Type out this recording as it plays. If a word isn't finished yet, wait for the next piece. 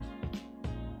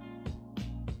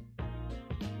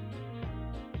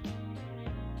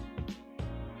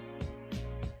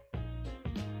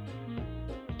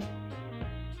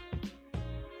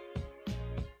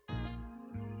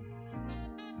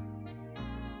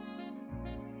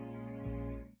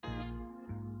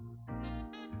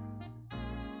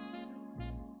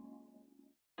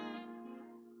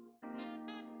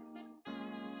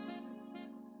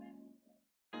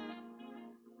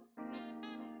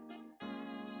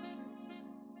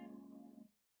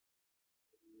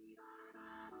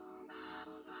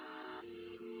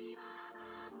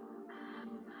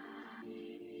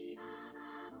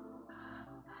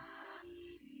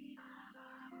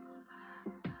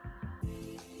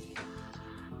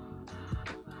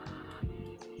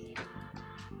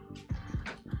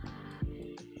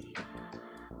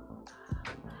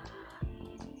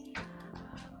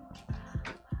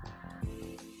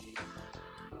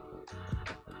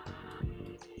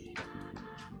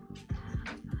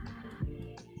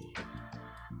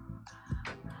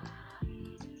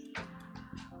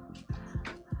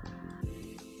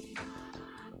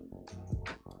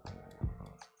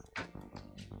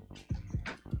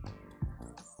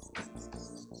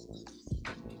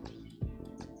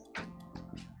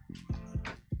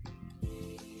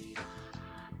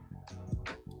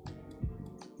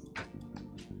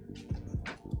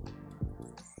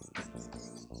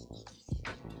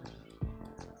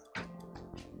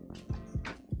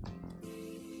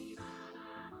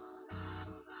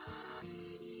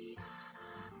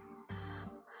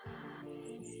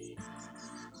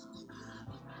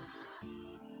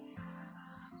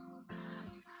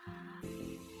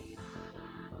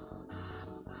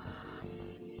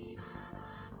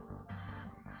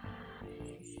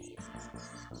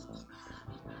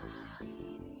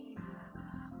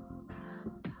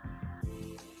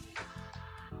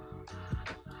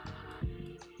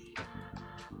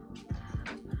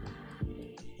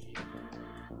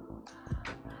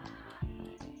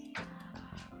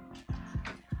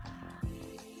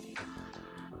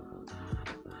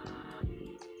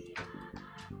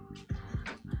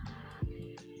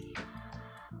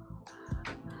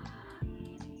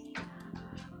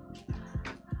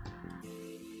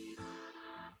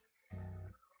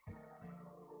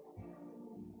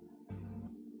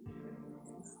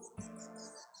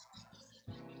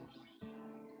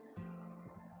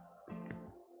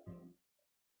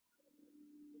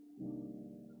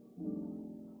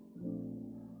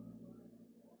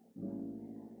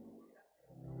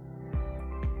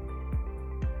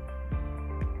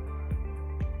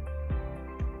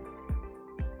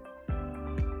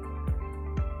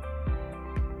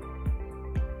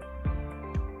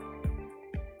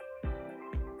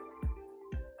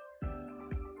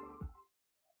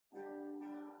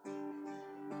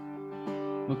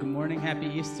Well, good morning. Happy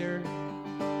Easter.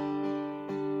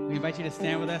 We invite you to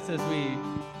stand with us as we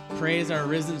praise our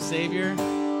risen Savior.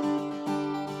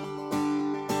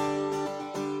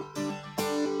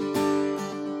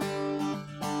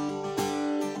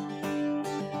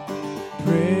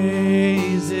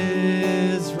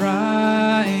 Praises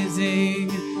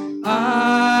rising,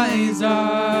 eyes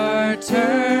are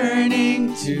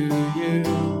turning to you.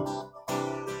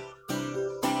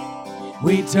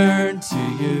 We turn to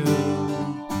you.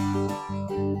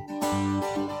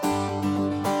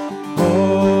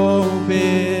 Hope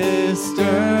is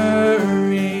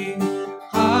stirring,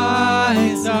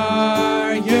 eyes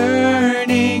are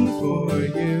yearning for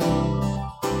you.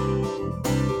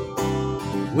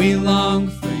 We long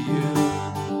for you.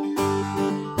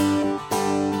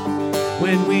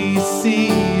 When we see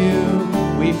you,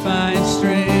 we find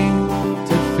strength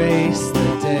to face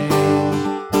the day.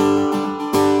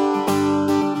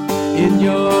 In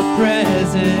your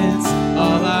presence,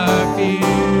 all our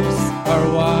fears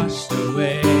are washed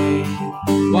away,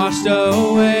 washed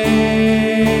away.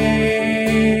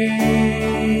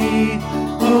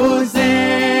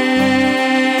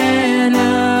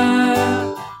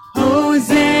 Hosanna,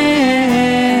 Hosanna.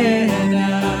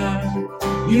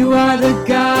 You are the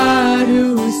God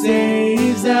who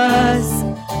saves us,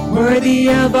 worthy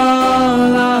of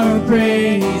all our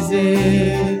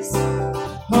praises.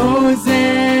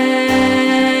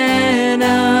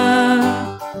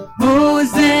 Hosanna,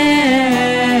 Hosanna,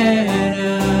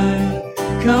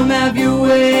 come have your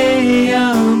way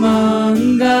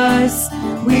among us.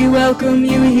 We welcome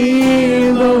you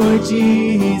here, Lord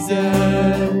Jesus.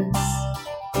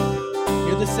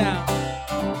 Hear the sound.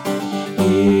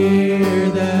 Hear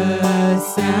the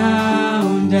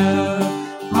sound of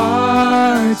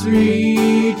hearts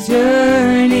returning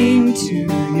to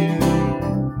you.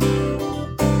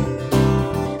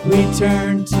 We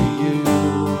turn to you.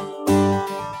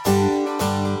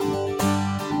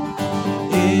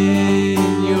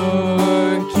 In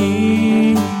your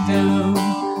kingdom,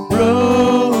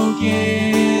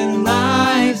 broken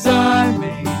lives are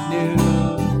made new.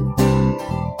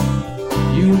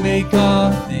 You make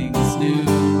all things new.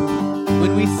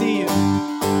 When we see you,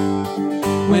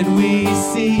 when we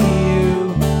see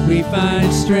you, we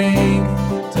find strength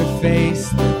to face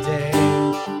the day.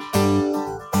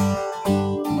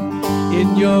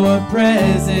 In your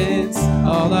presence,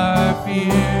 all our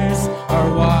fears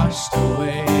are washed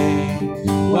away,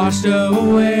 washed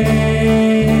away.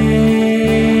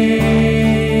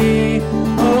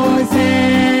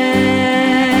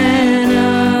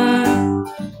 Hosanna,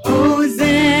 Hosanna.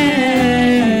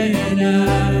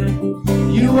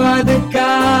 You are the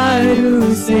God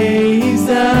who saves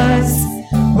us,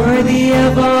 worthy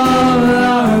of all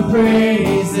our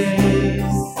praises.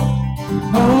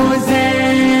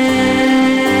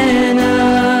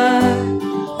 Hosanna,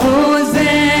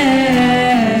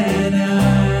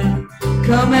 Hosanna,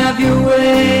 come have your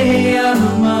way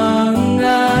among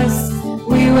us.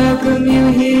 We welcome you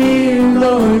here,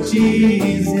 Lord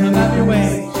Jesus. Come have your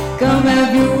way. Come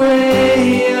have your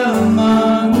way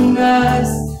among us.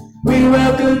 We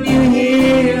welcome you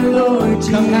here, Lord Jesus.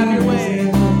 Come have your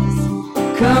way.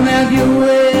 Come have your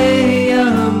way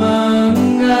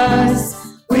among us.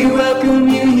 We welcome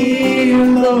you here,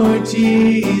 Lord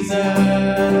Jesus.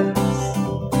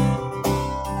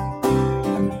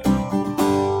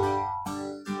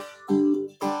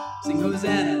 Sing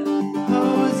Hosanna.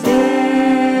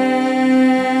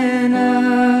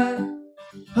 Hosanna,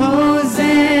 Hosanna.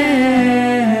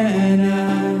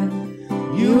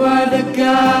 You are the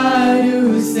God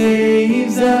who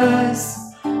saves us,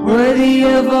 worthy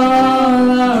of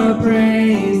all our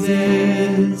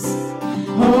praises.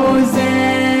 Hosanna,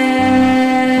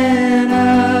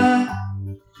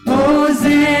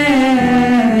 Hosanna,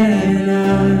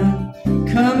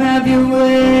 come have your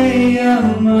way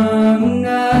among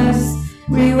us.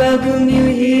 We welcome you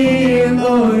here,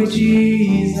 Lord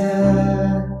Jesus.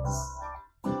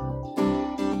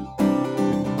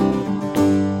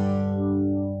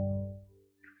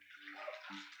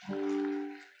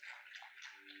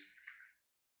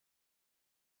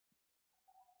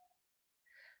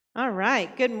 All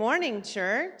right. Good morning,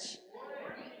 church.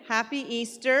 Happy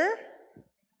Easter.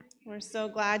 We're so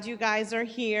glad you guys are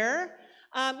here.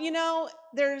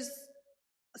 There's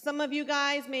some of you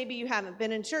guys, maybe you haven't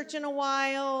been in church in a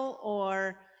while,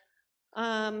 or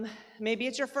maybe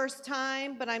it's your first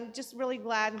time, but I'm just really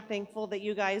glad and thankful that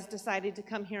you guys decided to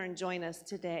come here and join us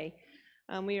today.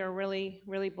 We are really,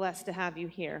 really blessed to have you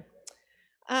here.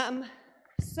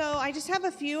 So I just have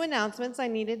a few announcements I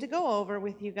needed to go over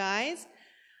with you guys.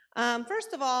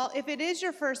 First of all, if it is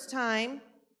your first time,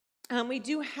 we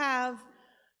do have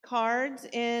cards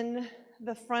in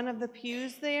the front of the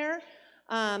pews there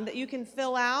that you can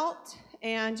fill out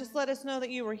and just let us know that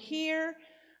you were here.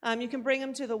 You can bring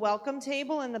them to the welcome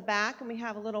table in the back, and we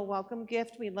have a little welcome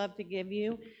gift we'd love to give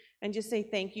you and just say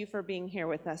thank you for being here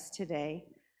with us today.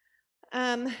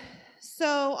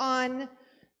 So on,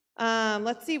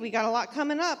 let's see, we got a lot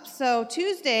coming up. So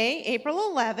Tuesday, April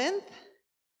 11th,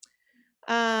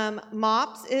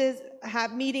 MOPS is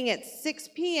meeting at 6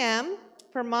 p.m.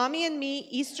 for Mommy and Me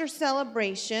Easter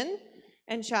celebration,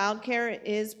 and childcare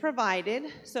is provided.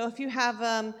 So if you have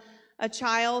a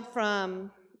child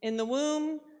from in the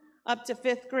womb up to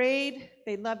 5th grade,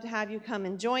 they'd love to have you come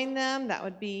and join them. That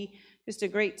would be just a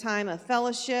great time of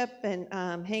fellowship and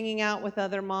hanging out with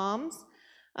other moms.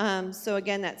 So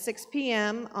again, that's 6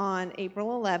 p.m. on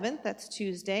April 11th. That's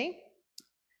Tuesday.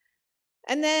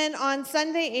 And then on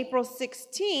Sunday, April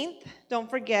 16th, don't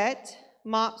forget,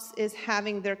 MOPS is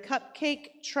having their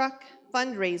cupcake truck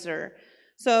fundraiser.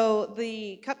 So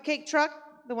the cupcake truck,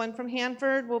 the one from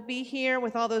Hanford, will be here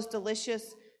with all those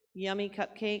delicious, yummy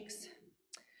cupcakes.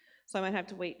 So I might have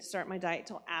to wait to start my diet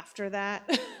till after that.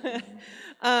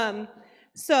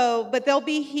 But they'll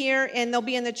be here, and they'll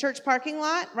be in the church parking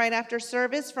lot right after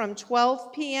service from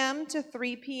 12 p.m. to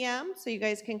 3 p.m. So you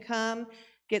guys can come,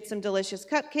 get some delicious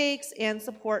cupcakes, and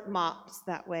support MOPS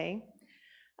that way.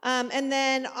 And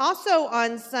then also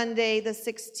on Sunday the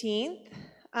 16th,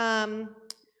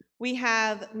 we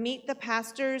have Meet the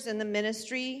Pastors and the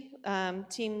Ministry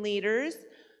team leaders.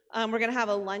 We're going to have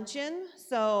a luncheon.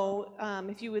 So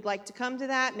if you would like to come to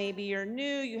that, maybe you're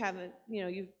new,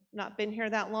 you've not been here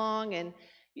that long,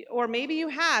 or maybe you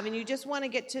have and you just want to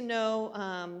get to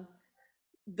know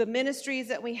the ministries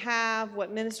that we have,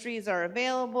 what ministries are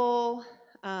available,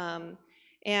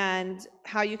 and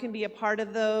how you can be a part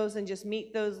of those and just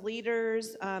meet those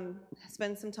leaders,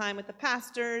 spend some time with the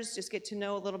pastors, just get to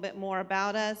know a little bit more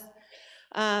about us,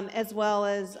 as well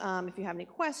as if you have any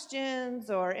questions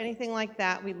or anything like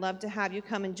that, we'd love to have you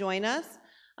come and join us.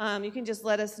 You can just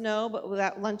let us know, but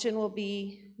that luncheon will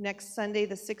be next Sunday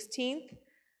the 16th,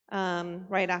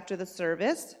 right after the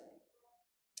service.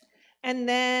 And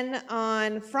then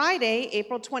on Friday,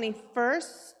 April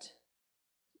 21st,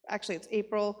 actually it's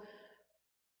April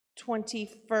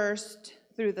 21st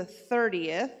through the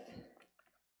 30th,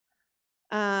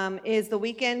 is the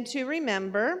weekend to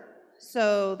remember.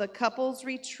 So the couples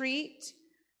retreat,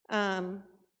 28th.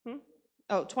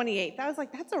 I was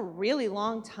like, that's a really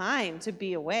long time to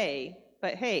be away.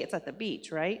 But hey, it's at the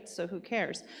beach, right? So who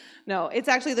cares? No, it's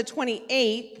actually the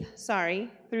 28th,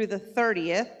 through the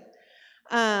 30th.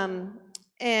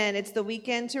 And it's the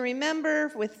weekend to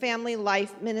remember with Family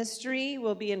Life Ministry.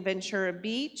 We'll be in Ventura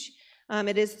Beach.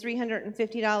 It is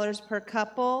 $350 per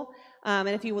couple. And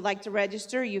if you would like to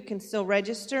register, you can still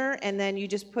register. And then you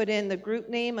just put in the group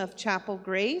name of Chapel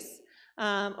Grace.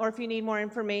 Or if you need more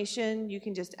information, you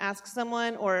can just ask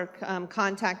someone or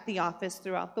contact the office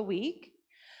throughout the week.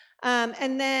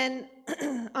 And then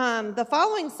the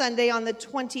following Sunday on the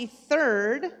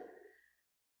 23rd,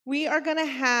 we are going to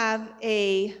have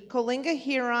a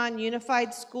Coalinga-Huron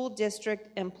Unified School District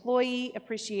Employee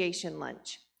Appreciation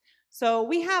Lunch. So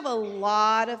we have a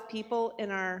lot of people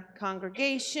in our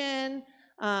congregation,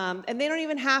 and they don't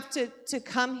even have to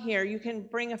come here. You can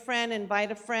bring a friend,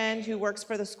 invite a friend who works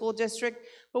for the school district.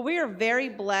 But we are very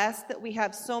blessed that we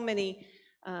have so many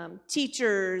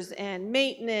teachers and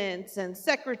maintenance and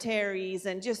secretaries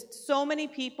and just so many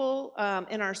people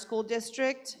in our school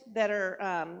district that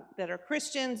are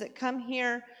Christians that come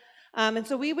here. And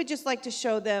so we would just like to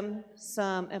show them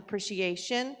some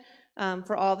appreciation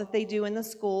for all that they do in the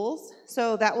schools.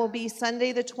 So that will be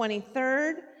Sunday the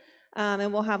 23rd,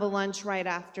 and we'll have a lunch right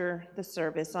after the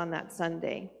service on that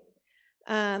Sunday.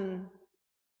 And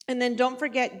then don't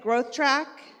forget, Growth Track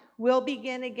will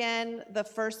begin again the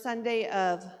first Sunday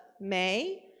of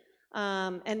May.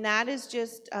 And that is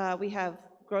just, we have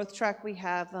Growth Track, we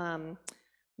have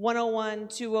 101,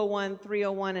 201,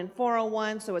 301, and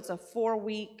 401. So it's a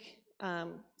 4-week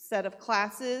set of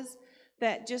classes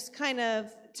that just kind of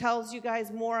tells you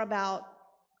guys more about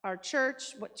our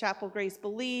church, what Chapel Grace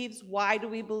believes, why do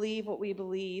we believe what we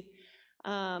believe,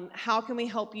 how can we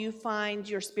help you find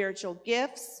your spiritual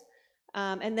gifts,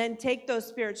 and then take those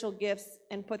spiritual gifts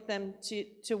and put them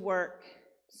to work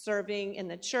serving in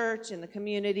the church, in the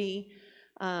community.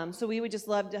 So we would just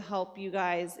love to help you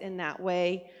guys in that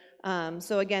way.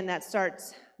 So again, that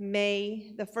starts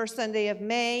the first Sunday of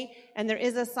May, and there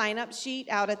is a sign-up sheet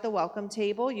out at the welcome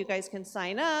table. You guys can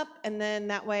sign up, and then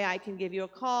that way I can give you a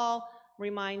call,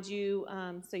 remind you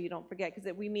so you don't forget,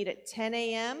 because we meet at 10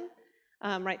 a.m.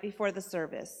 Right before the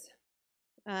service.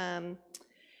 And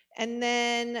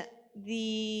then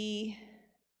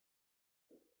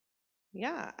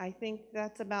I think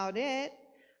that's about it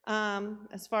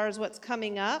as far as what's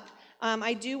coming up.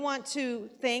 I do want to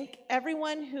thank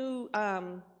everyone who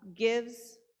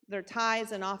gives their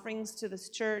tithes and offerings to this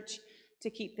church to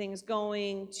keep things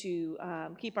going, to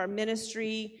keep our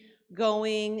ministry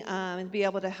going, and be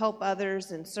able to help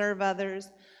others and serve others.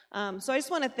 So I just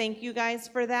want to thank you guys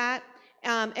for that.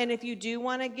 And if you do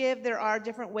want to give, there are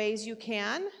different ways you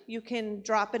can. You can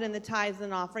drop it in the tithes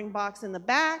and offering box in the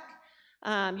back.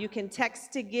 You can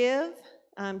text to give.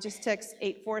 Just text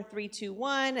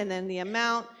 84321 and then the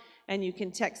amount, and you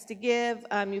can text to give.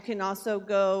 You can also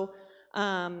go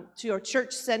to your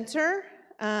church center,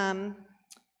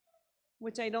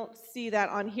 which I don't see that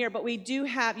on here, but we do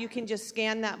have, you can just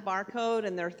scan that barcode,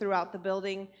 and they're throughout the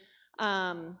building,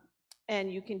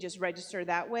 and you can just register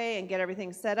that way and get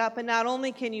everything set up. And not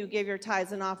only can you give your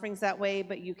tithes and offerings that way,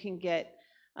 but you can get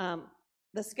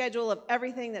the schedule of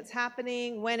everything that's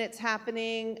happening, when it's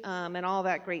happening, and all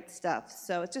that great stuff.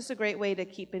 So it's just a great way to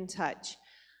keep in touch.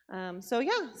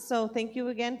 So thank you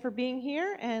again for being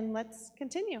here, and let's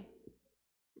continue.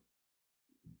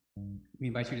 We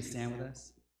invite you to stand with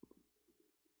us.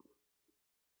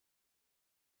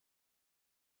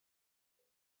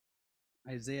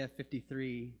 Isaiah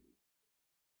 53,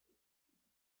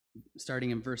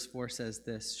 starting in verse 4, says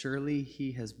this: "Surely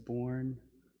he has borne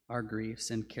our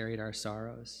griefs and carried our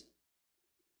sorrows.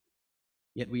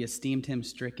 Yet we esteemed him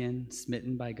stricken,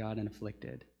 smitten by God, and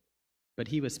afflicted. But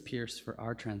he was pierced for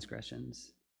our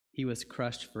transgressions. He was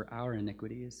crushed for our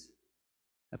iniquities.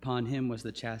 Upon him was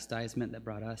the chastisement that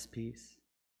brought us peace,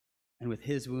 and with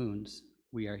his wounds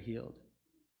we are healed.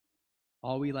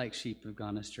 All we like sheep have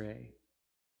gone astray.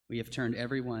 We have turned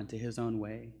every one to his own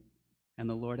way, and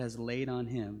the Lord has laid on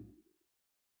him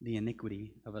the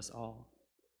iniquity of us all."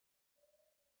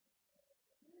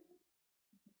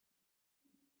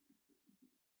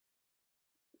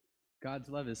 God's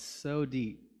love is so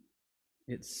deep,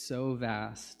 it's so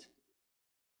vast,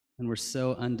 and we're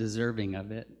so undeserving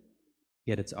of it,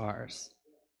 yet it's ours.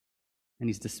 And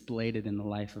he's displayed it in the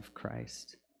life of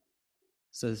Christ.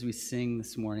 So as we sing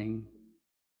this morning,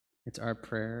 it's our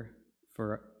prayer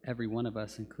for every one of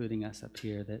us, including us up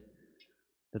here, that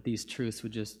these truths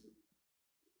would just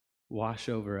wash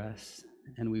over us,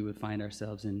 and we would find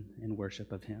ourselves in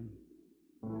worship of him.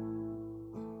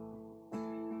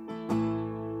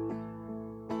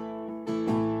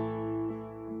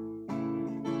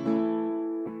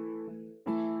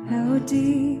 How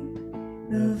deep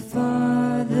the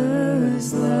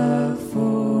Father's love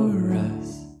for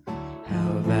us,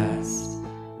 how vast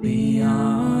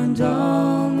beyond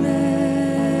all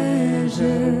measure,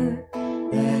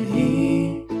 that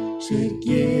he should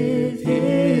give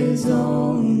his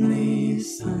only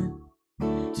Son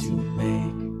to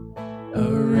make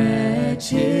a wretch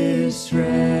his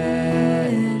treasure.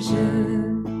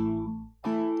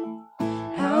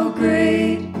 How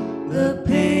great the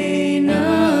pain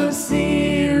of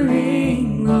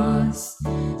searing loss,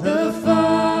 the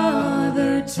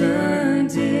Father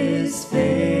turned his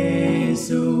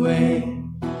face away,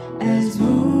 as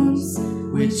wounds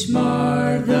which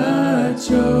mar the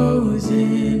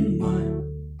chosen one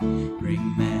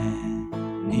bring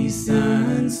many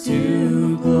sons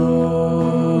to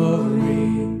glory.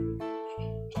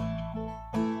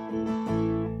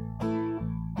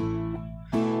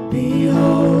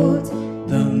 Behold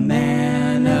the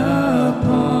man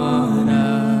upon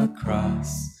a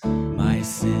cross, my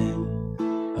sin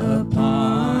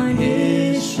upon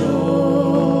his shoulders.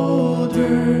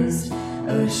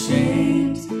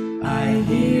 Ashamed, I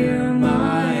hear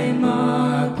my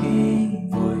mocking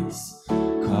voice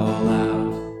call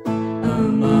out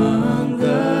among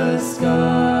the scoffers.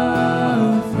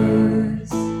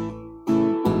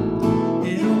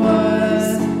 It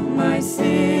was my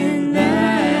sin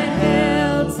that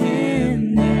held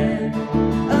him there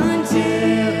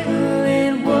until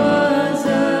it was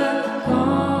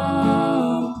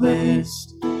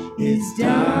accomplished. His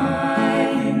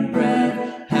dying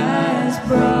breath has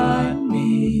brought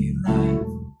me life.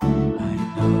 I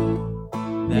know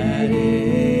that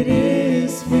it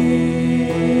is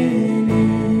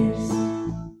finished.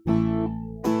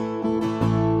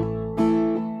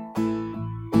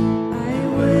 I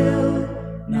will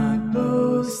not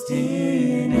boast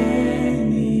in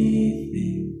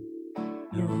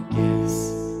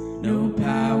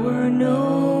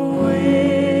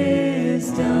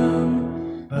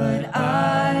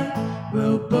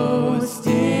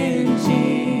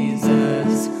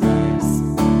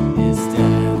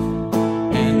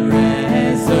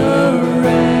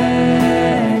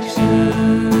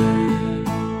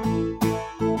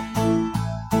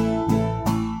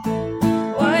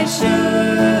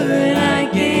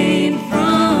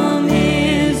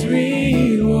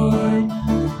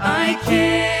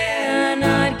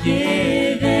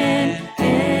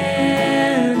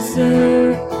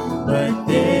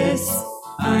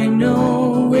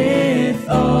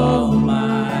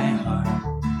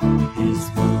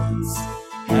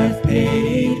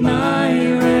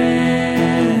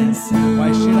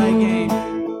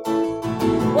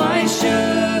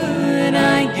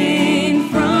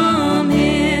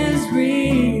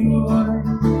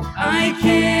I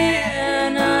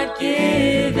cannot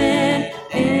give an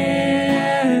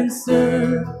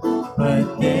answer,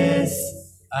 but this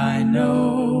I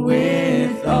know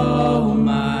with all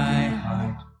my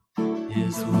heart,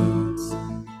 his wounds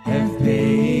have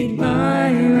paid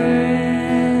my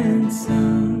ransom.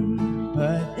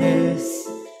 But this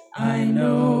I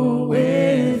know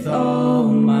with all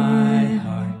my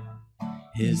heart,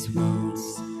 his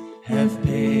wounds have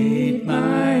paid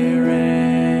my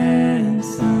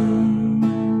ransom.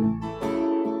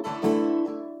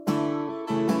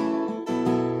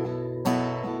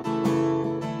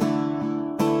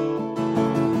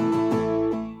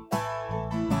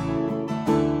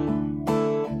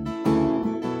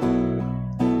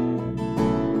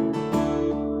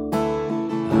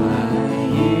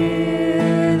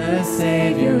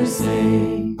 Savior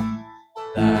say,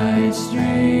 thy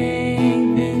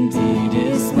strength indeed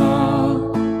is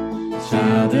small.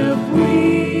 Child of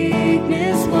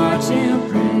weakness, watch and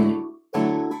pray.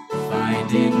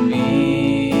 Find in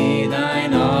me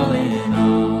thine all in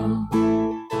all.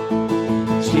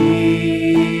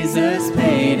 Jesus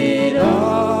paid it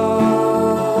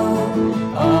all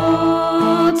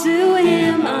to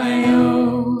him I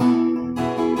owe.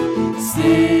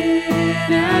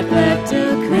 Sin had left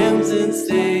a crimson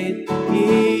stain,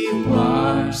 he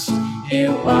washed it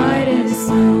white as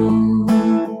snow.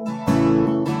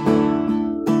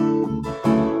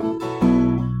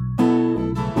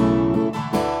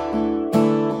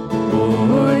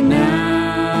 For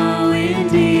now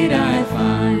indeed I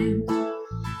find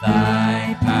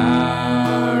thy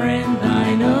power and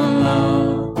thine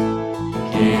alone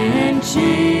can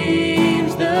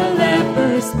change the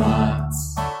leper's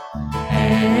spots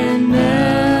and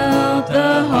melt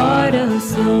the heart of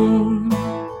stone.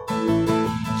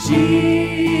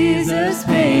 Jesus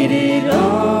paid it all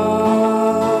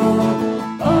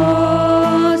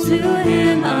to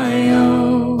him I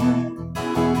owe.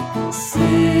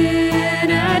 Sin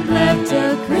had left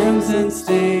a crimson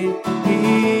stain,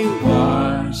 he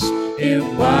washed it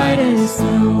white as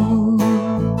snow.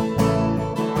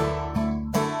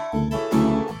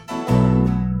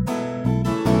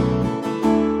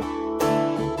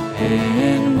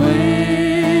 And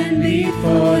when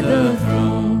before the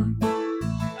throne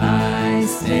I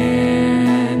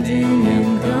stand in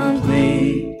him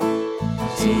complete,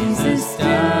 Jesus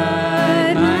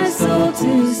died my soul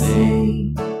to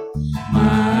save.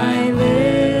 My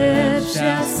lips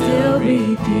shall still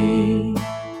repeat,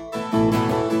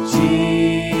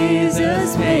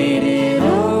 Jesus paid it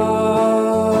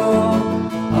all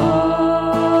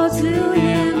to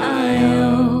him I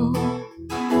owe.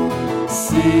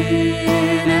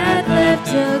 Sin had left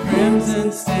a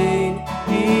crimson stain,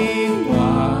 he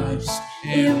washed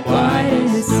it white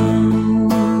as snow.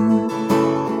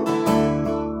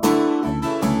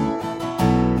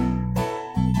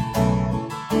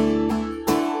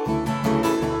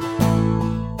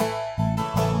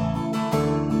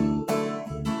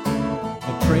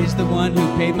 Oh, praise the one who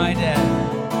paid my debt.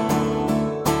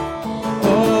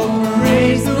 Oh,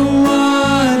 praise the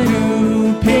one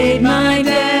who paid my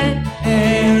debt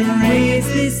and raised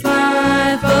this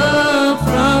life up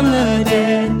from the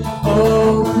dead.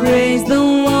 Oh, praise the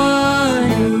one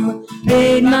who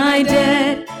paid my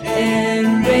debt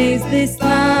and raised this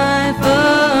life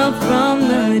up from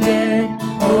the dead.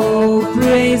 Oh,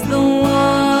 praise the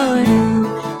one who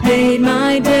paid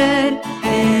my debt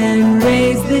and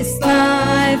raised this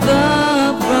life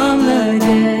up from the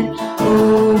dead.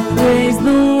 Oh, praise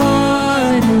the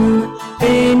one who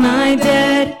paid my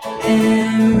debt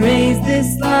and raised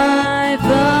this life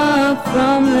up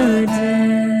from the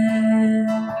dead.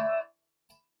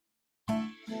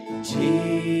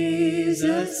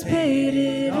 Jesus paid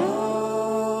it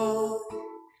all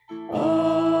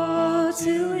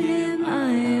to him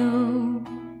I owe.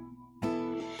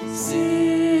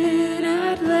 Sin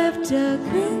had left a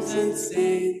crimson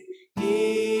stain,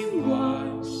 he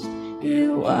washed it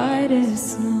white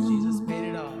as snow. Jesus paid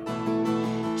it all.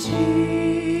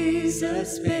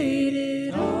 Jesus paid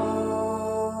it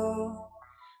all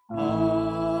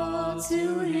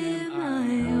to him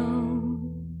I owe.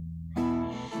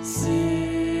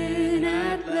 Sin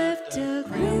had left a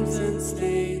crimson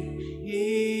stain,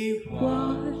 he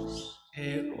washed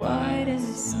it white as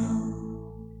snow.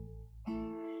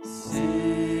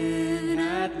 Sin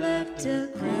had left a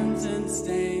crimson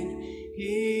stain,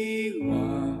 he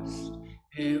washed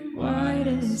it white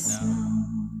as snow.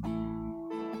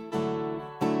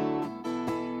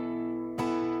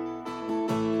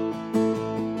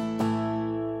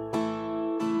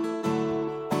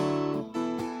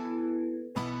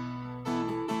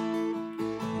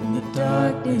 In the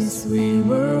darkness we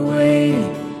were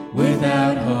waiting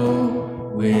without hope.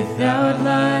 without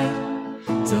light,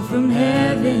 till from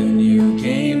heaven you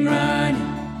came running.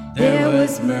 There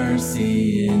was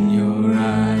mercy in your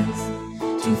eyes,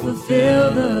 to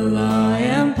fulfill the law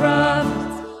and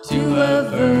prophets. To a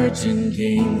virgin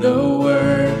came the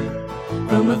word,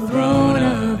 from a throne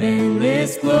of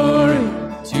endless glory,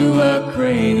 to a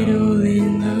cradle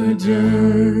in the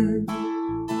dirt.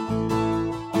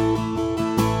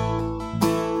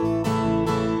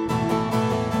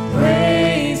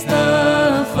 Praise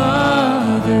the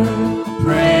Father,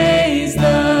 praise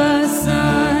the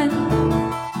Son,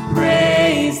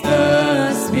 praise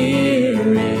the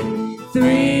Spirit,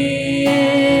 three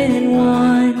in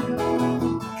one.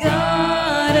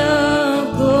 God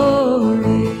of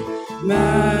glory,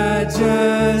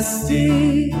 majesty,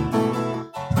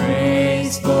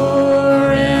 praise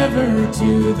forever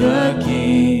to the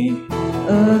King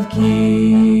of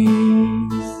Kings.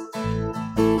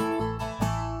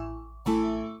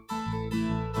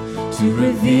 To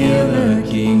reveal the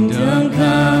kingdom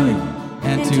coming,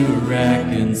 and to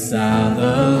reconcile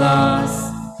the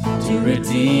lost, to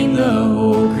redeem the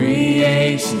whole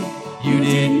creation. You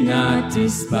did not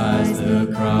despise the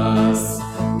cross,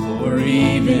 for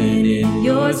even in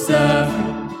your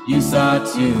suffering you saw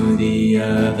to the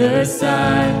other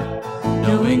side,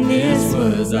 knowing this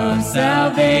was our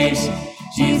salvation.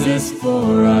 Jesus,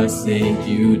 for our sake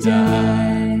you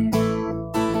died.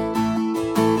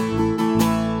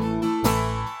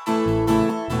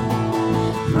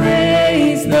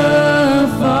 Praise the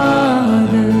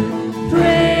Father,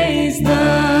 praise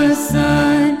the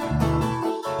Son,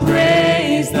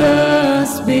 praise the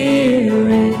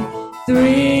Spirit,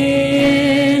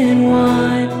 three in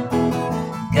one.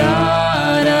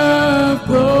 God of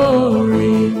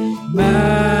glory,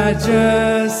 majesty,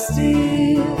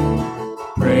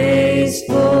 praise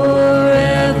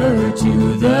forever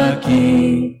to the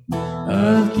King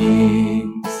of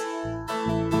Kings.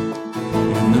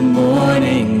 In the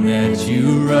morning that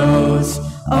you rose,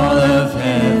 all of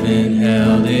heaven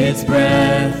held its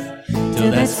breath,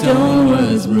 till that stone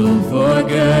was rolled for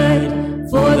good,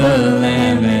 for the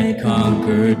Lamb had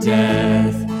conquered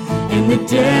death. And the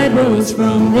dead rose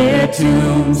from their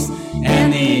tombs,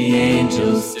 and the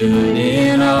angels stood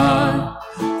in awe,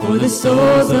 for the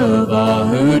souls of all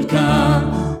who'd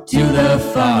come to the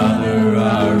Father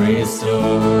are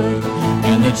restored.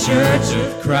 And the church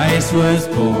of Christ was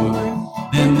born,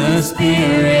 then the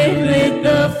Spirit lit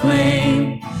the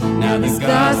flame. Now this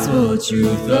gospel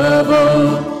truth of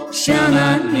old shall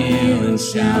not kneel and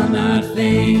shall not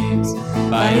faint.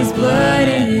 By his blood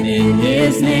and in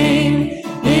his name,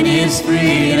 in his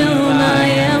freedom I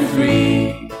am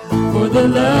free. For the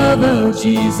love of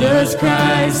Jesus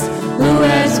Christ, who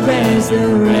has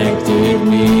resurrected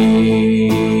me.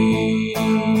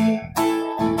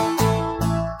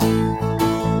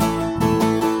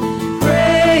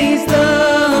 Praise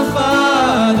the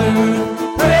Father,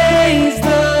 praise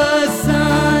the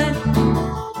Son,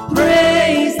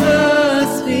 praise the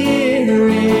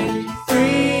Spirit,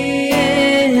 three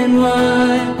in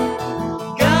one.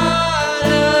 God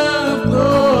of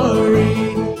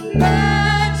glory,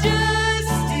 majesty,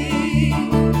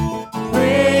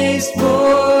 praise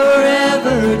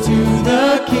forever to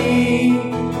the King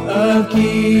of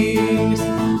Kings.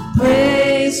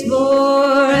 Praise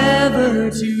forever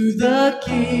to the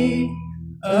King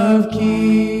of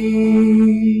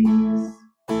Kings.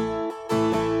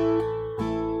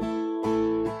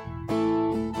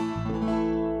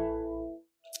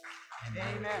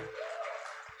 Amen.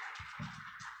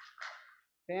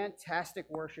 Fantastic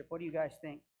worship. What do you guys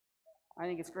think? I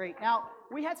think it's great. Now,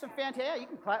 we had some fantastic, yeah, you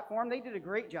can clap for them. They did a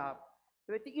great job.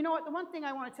 But you know what? The one thing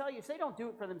I want to tell you is they don't do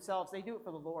it for themselves. They do it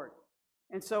for the Lord.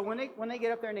 And so when they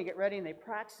get up there and they get ready and they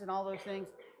practice and all those things,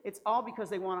 it's all because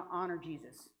they want to honor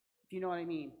Jesus, if you know what I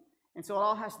mean. And so it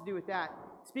all has to do with that.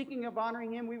 Speaking of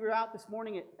honoring him, we were out this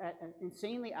morning at an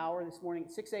insanely hour this morning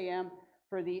at 6 a.m.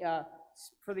 for the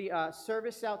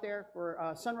service out there for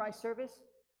sunrise service.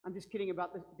 I'm just kidding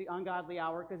about the ungodly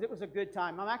hour because it was a good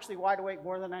time. I'm actually wide awake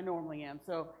more than I normally am,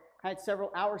 so I had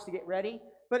several hours to get ready.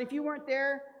 But if you weren't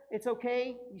there, it's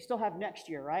okay. You still have next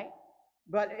year, right?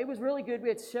 But it was really good. We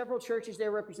had several churches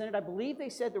there represented. I believe they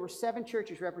said there were 7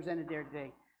 churches represented there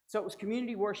today. So it was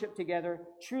community worship together,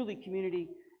 truly community,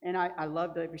 and I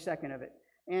loved every second of it.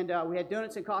 And we had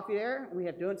donuts and coffee there. We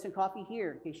have donuts and coffee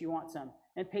here in case you want some,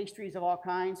 and pastries of all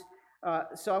kinds.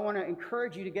 So I want to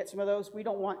encourage you to get some of those. We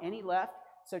don't want any left,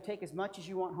 so take as much as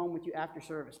you want home with you after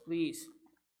service, please.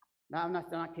 No, I'm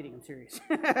not kidding. I'm serious.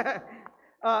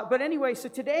 But anyway, so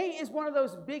today is one of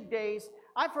those big days.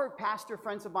 I've heard pastor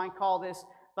friends of mine call this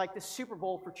like the Super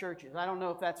Bowl for churches. I don't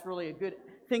know if that's really a good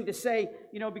thing to say,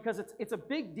 because it's a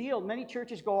big deal. Many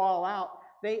churches go all out.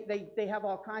 They have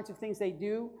all kinds of things they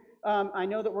do. I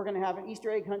know that we're going to have an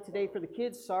Easter egg hunt today for the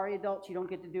kids. Sorry, adults, you don't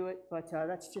get to do it, but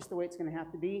that's just the way it's going to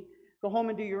have to be. Go home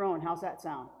and do your own. How's that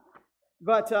sound?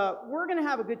 But we're going to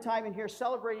have a good time in here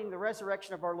celebrating the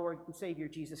resurrection of our Lord and Savior,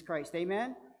 Jesus Christ.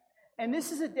 Amen? And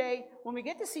this is a day when we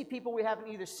get to see people we haven't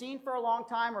either seen for a long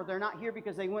time or they're not here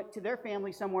because they went to their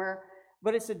family somewhere.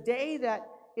 But it's a day that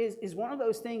is one of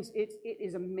those things, it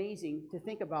is amazing to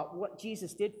think about what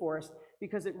Jesus did for us,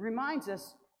 because it reminds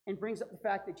us and brings up the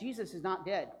fact that Jesus is not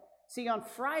dead. See, on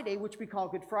Friday, which we call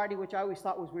Good Friday, which I always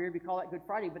thought was weird, we call it Good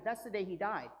Friday, but that's the day he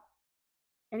died.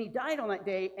 And he died on that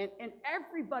day, and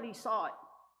everybody saw it.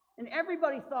 And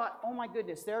everybody thought, oh my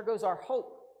goodness, there goes our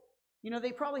hope.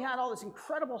 They probably had all this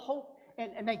incredible hope,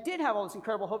 and they did have all this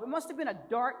incredible hope. It must have been a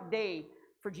dark day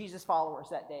for Jesus' followers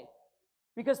that day,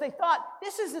 because they thought,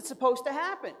 this isn't supposed to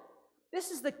happen.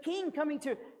 This is the king coming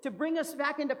to bring us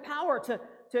back into power, to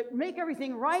make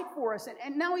everything right for us,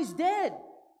 and now he's dead.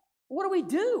 What do we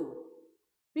do?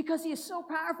 Because he is so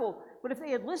powerful. But if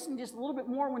they had listened just a little bit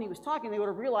more when he was talking, they would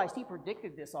have realized he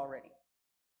predicted this already.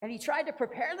 And he tried to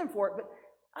prepare them for it. But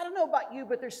I don't know about you,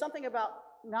 but there's something about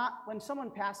not when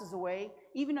someone passes away,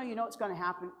 even though you know it's going to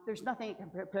happen, there's nothing that can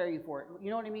prepare you for it. You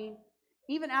know what I mean?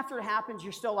 Even after it happens,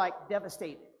 you're still like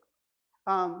devastated.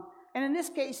 And in this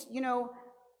case,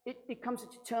 it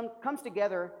comes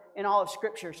together in all of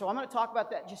Scripture. So I'm going to talk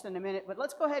about that just in a minute. But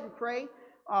let's go ahead and pray.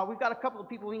 We've got a couple of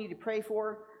people we need to pray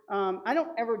for. I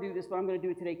don't ever do this, but I'm going to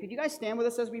do it today. Could you guys stand with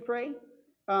us as we pray?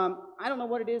 I don't know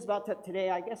what it is about today.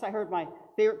 I guess I heard my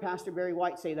favorite pastor, Barry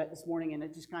White, say that this morning, and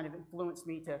it just kind of influenced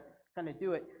me to kind of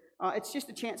do it. It's just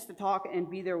a chance to talk and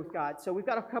be there with God. So we've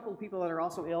got a couple of people that are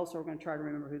also ill, so we're going to try to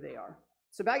remember who they are.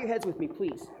 So bow your heads with me,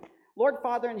 please. Lord,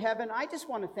 Father in heaven, I just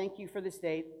want to thank you for this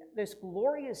day, this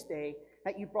glorious day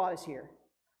that you brought us here.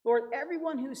 Lord,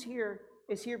 everyone who's here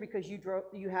is here because you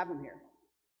have them here.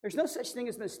 There's no such thing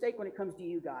as a mistake when it comes to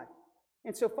you, God.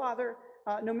 And so, Father,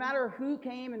 no matter who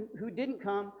came and who didn't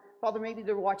come, Father, maybe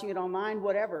they're watching it online,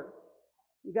 whatever.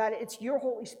 God, it's your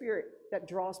Holy Spirit that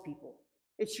draws people.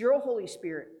 It's your Holy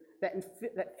Spirit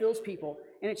that fills people.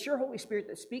 And it's your Holy Spirit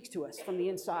that speaks to us from the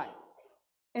inside.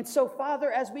 And so,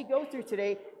 Father, as we go through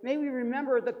today, may we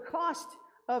remember the cost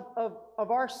of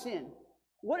our sin.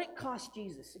 What it cost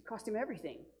Jesus. It cost him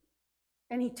everything.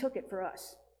 And he took it for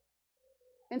us.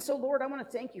 And so, Lord, I want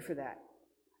to thank you for that.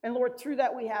 And Lord, through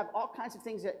that we have all kinds of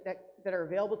things that are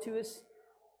available to us,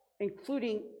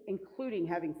 including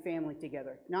having family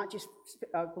together. Not just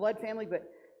blood family, but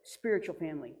spiritual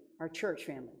family, our church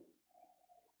family.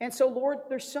 And so, Lord,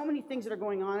 there's so many things that are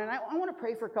going on. And I want to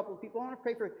pray for a couple of people. I want to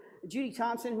pray for Judy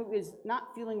Thompson, who is not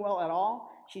feeling well at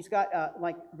all. She's got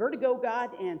vertigo,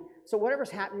 God. And so whatever's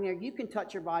happening there, you can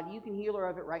touch her body. You can heal her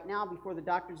of it right now before the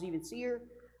doctors even see her.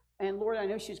 And Lord, I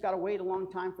know she's got to wait a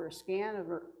long time for a scan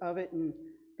of it. And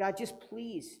God, just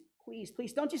please,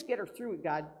 don't just get her through it,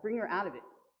 God. Bring her out of it.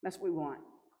 That's what we want.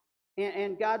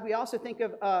 And God, we also think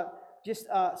of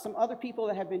some other people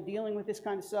that have been dealing with this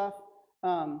kind of stuff.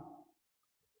 God,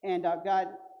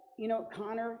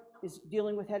 Connor is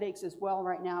dealing with headaches as well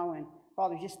right now. And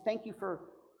Father, just thank you for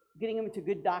getting him to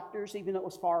good doctors, even though it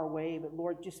was far away. But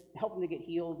Lord, just help him to get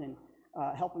healed and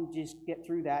help him just get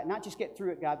through that. Not just get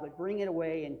through it, God, but bring it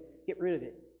away and get rid of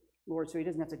it, Lord, so he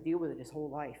doesn't have to deal with it his whole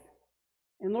life.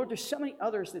 And Lord, there's so many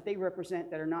others that they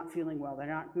represent that are not feeling well, that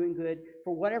are not doing good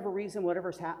for whatever reason,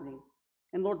 whatever's happening.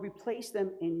 And Lord, we place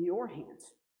them in your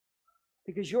hands,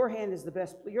 because your hands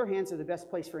are the best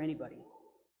place for anybody.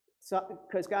 So,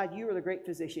 because God, you are the great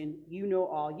physician. You know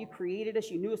all. You created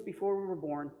us. You knew us before we were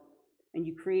born, and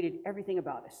you created everything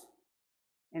about us.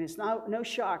 And it's no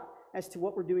shock as to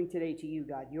what we're doing today to you,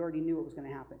 God. You already knew what was going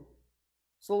to happen.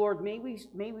 So, Lord, may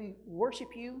we worship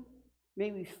you,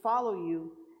 may we follow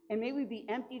you, and may we be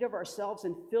emptied of ourselves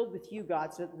and filled with you,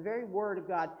 God, so that the very word of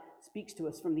God speaks to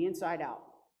us from the inside out.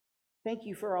 Thank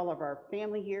you for all of our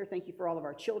family here. Thank you for all of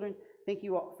our children. Thank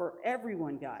you for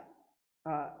everyone, God.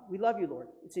 We love you, Lord.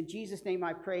 It's in Jesus' name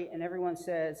I pray, and everyone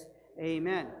says,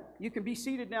 amen. You can be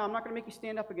seated now. I'm not going to make you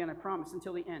stand up again, I promise,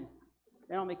 until the end.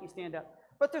 Then I'll make you stand up.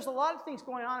 But there's a lot of things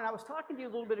going on, and I was talking to you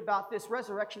a little bit about this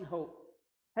resurrection hope.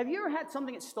 Have you ever had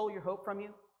something that stole your hope from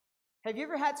you? Have you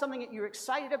ever had something that you were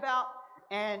excited about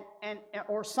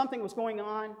or something was going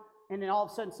on, and then all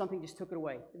of a sudden something just took it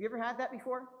away? Have you ever had that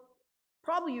before?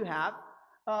 Probably you have.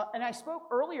 And I spoke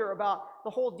earlier about the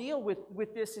whole deal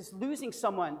with this is losing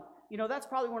someone. You know, that's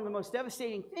probably one of the most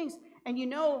devastating things. And you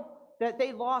know that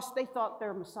they thought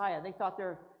their Messiah, they thought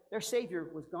their Savior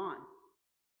was gone.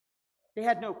 They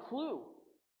had no clue.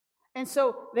 And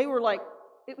so they were like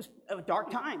it was a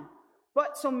dark time.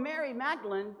 But so Mary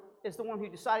Magdalene is the one who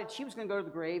decided she was going to go to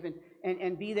the grave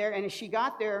and be there. And as she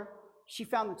got there, she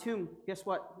found the tomb. Guess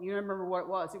what? You remember what it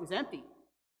was? It was empty.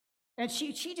 And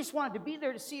she just wanted to be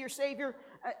there to see her Savior.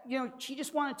 She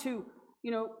just wanted to,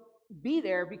 be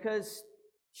there because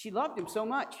she loved him so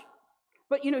much.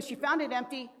 But, she found it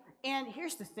empty. And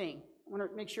here's the thing. I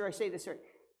want to make sure I say this right.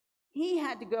 He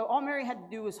had to go. All Mary had to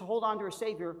do was hold on to her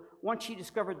Savior once she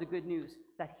discovered the good news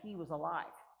that he was alive.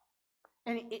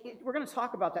 And we're going to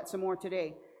talk about that some more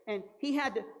today. And he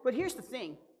had to, but here's the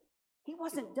thing. He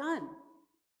wasn't done.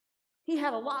 He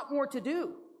had a lot more to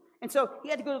do. And so he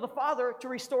had to go to the Father to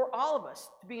restore all of us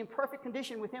to be in perfect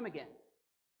condition with him again.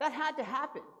 That had to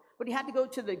happen. But he had to go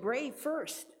to the grave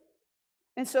first.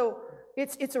 And so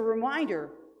it's a reminder.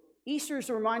 Easter is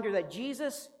a reminder that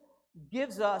Jesus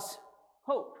gives us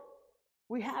hope.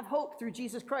 We have hope through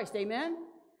Jesus Christ. Amen?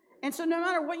 And so no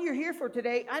matter what you're here for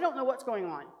today, I don't know what's going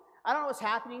on. I don't know what's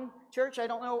happening, church. I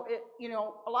don't know.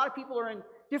 A lot of people are in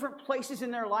different places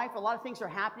in their life. A lot of things are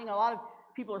happening. A lot of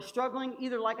people are struggling.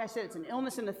 Either, like I said, it's an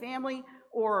illness in the family,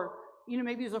 or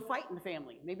maybe there's a fight in the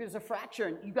family. Maybe there's a fracture,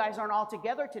 and you guys aren't all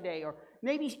together today. Or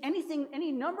maybe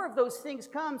any number of those things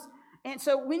comes. And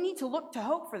so we need to look to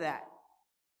hope for that.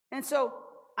 And so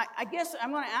I guess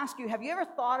I'm going to ask you, have you ever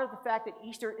thought of the fact that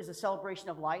Easter is a celebration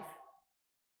of life?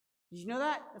 Did you know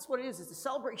that? That's what it is. It's a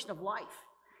celebration of life.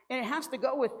 And it has to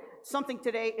go with something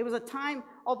today. It was a time,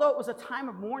 although it was a time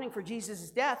of mourning for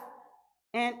Jesus' death,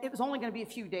 and it was only going to be a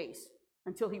few days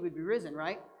until he would be risen,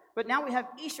 right? But now we have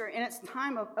Easter, and it's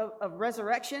time of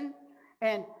resurrection.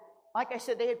 And like I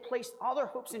said, they had placed all their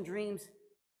hopes and dreams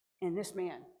in this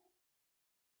man,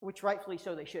 which rightfully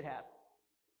so they should have.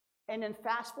 And then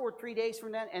fast forward 3 days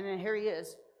from then, and then here he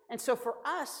is. And so for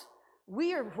us,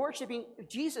 we are worshiping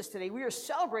Jesus today. We are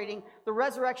celebrating the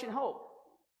resurrection hope.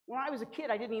 When I was a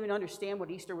kid, I didn't even understand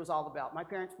what Easter was all about. My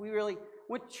parents, we really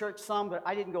went to church some, but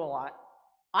I didn't go a lot.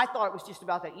 I thought it was just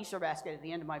about that Easter basket at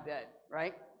the end of my bed,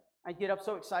 right? I'd get up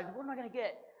so excited. What am I going to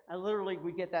get? I literally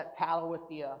would get that paddle with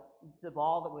the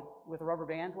ball that would, with a rubber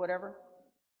band, whatever,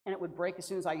 and it would break as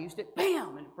soon as I used it. Bam!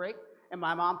 And it'd break. And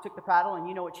my mom took the paddle, and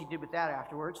you know what she did with that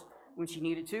afterwards when she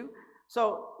needed to.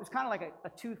 So it was kind of like a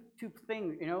tooth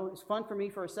thing, It was fun for me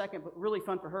for a second, but really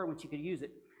fun for her when she could use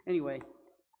it. Anyway,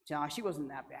 she wasn't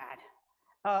that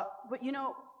bad. But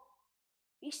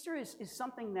Easter is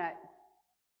something that,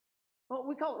 well,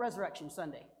 we call it Resurrection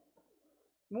Sunday.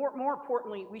 More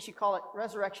importantly, we should call it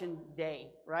Resurrection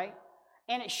Day, right?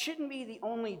 And it shouldn't be the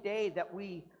only day that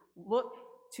we look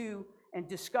to and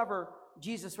discover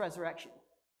Jesus' resurrection.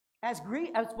 As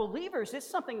believers, it's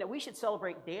something that we should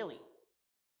celebrate daily,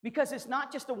 because it's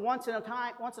not just a once in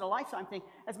a lifetime thing.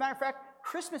 As a matter of fact,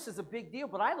 Christmas is a big deal,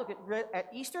 but I look at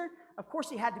Easter. Of course,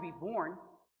 he had to be born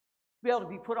to be able to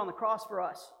be put on the cross for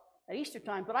us at Easter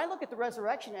time. But I look at the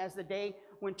resurrection as the day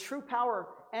when true power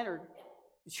entered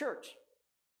the church,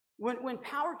 when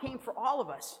power came for all of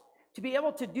us to be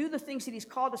able to do the things that he's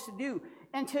called us to do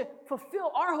and to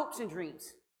fulfill our hopes and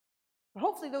dreams. But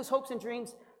hopefully, those hopes and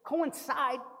dreams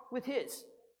coincide with his.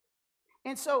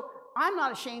 And so I'm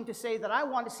not ashamed to say that I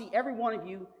want to see every one of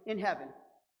you in heaven.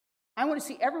 I want to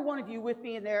see every one of you with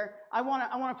me in there. I want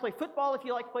to play football if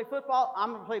you like to play football.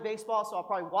 I'm going to play baseball, so I'll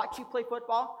probably watch you play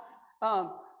football.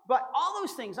 But all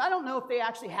those things, I don't know if they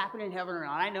actually happen in heaven or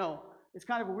not. I know it's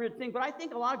kind of a weird thing, but I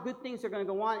think a lot of good things are going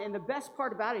to go on. And the best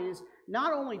part about it is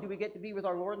not only do we get to be with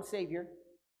our Lord and Savior,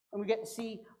 and we get to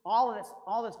see all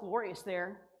that's glorious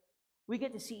there, we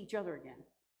get to see each other again.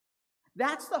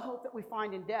 That's the hope that we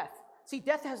find in death. See,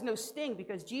 death has no sting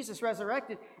because Jesus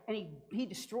resurrected and he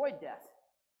destroyed death.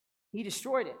 He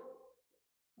destroyed it.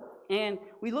 And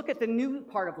we look at the new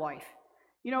part of life.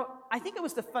 I think it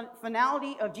was the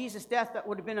finality of Jesus' death that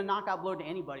would have been a knockout blow to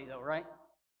anybody, though, right?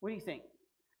 What do you think?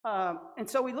 And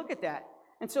so we look at that.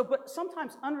 And so, but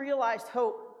sometimes unrealized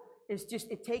hope is just,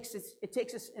 it takes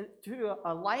us through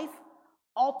a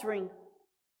life-altering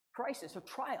crisis or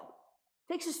trial.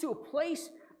 It takes us to a place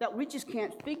that we just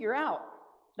can't figure out,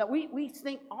 that we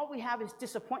think all we have is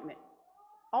disappointment.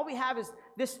 All we have is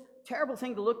this terrible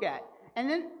thing to look at. And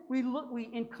then we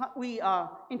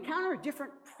encounter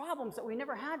different problems that we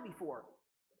never had before.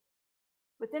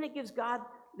 But then it gives God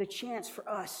the chance for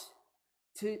us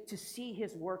to see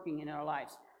his working in our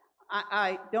lives.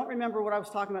 I don't remember what I was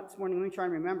talking about this morning. Let me try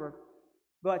and remember.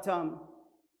 But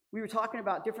we were talking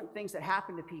about different things that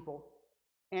happen to people.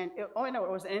 And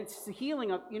it's the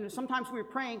healing of, sometimes we were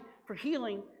praying for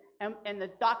healing, and the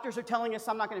doctors are telling us,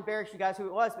 I'm not going to embarrass you guys who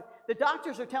it was, but the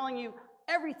doctors are telling you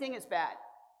everything is bad.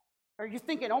 Or you're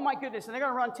thinking, oh my goodness, and they're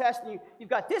going to run tests, and you've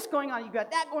got this going on, you've got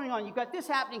that going on, you've got this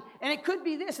happening, and it could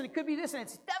be this, and it could be this, and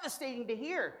it's devastating to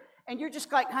hear. And you're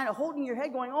just like kind of holding your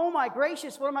head going, oh my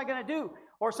gracious, what am I going to do?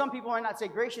 Or some people might not say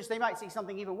gracious, they might say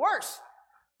something even worse.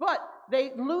 But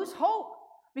they lose hope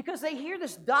because they hear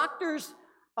this doctor's,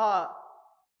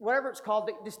 whatever it's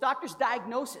called, this doctor's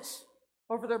diagnosis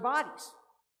over their bodies.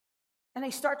 And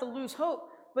they start to lose hope.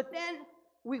 But then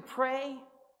we pray,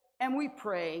 and we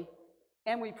pray,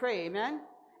 and we pray, amen?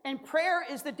 And prayer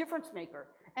is the difference maker.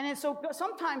 And then so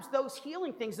sometimes those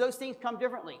healing things, those things come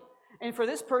differently. And for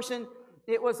this person,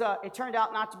 it turned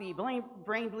out not to be brain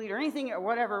bleed or anything or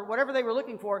whatever they were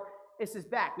looking for. It's his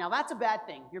back. Now that's a bad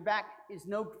thing. Your back is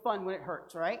no fun when it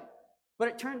hurts, right? But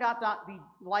it turned out not to be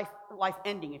life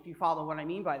ending, if you follow what I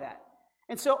mean by that.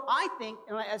 And so I think,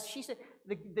 and as she said,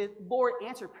 the Lord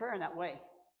answered prayer in that way.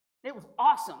 It was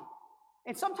awesome.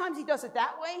 And sometimes he does it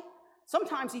that way.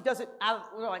 Sometimes he does it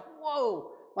we're like,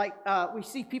 whoa. Like we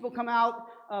see people come out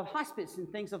of hospice and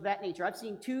things of that nature. I've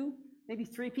seen 2, maybe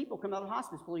 3 people come out of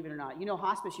hospice, believe it or not. You know,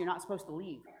 hospice, you're not supposed to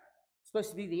leave. It's supposed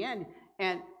to be the end.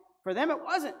 And for them, it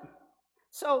wasn't.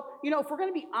 So, if we're going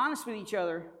to be honest with each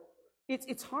other,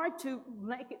 it's hard to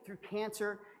make it through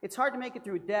cancer. It's hard to make it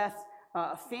through death,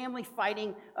 family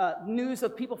fighting, news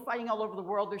of people fighting all over the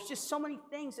world. There's just so many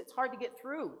things it's hard to get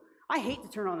through. I hate to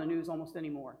turn on the news almost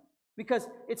anymore because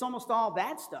it's almost all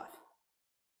bad stuff.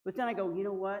 But then I go, you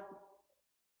know what?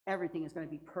 Everything is going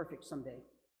to be perfect someday.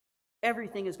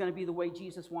 Everything is going to be the way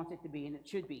Jesus wants it to be, and it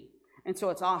should be. And so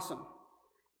it's awesome.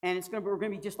 And we're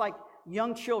going to be just like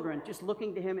young children, just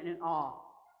looking to him in awe,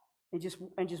 and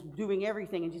just doing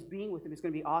everything and just being with him is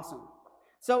going to be awesome.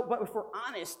 So, but if we're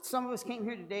honest, some of us came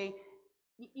here today,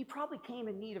 you probably came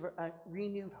in need of a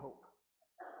renewed hope.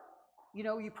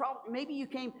 Maybe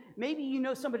you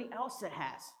know somebody else that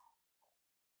has.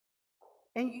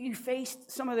 And you faced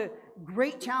some of the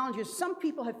great challenges. Some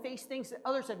people have faced things that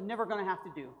others have never going to have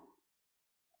to do.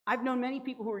 I've known many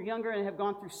people who are younger and have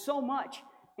gone through so much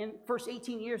in the first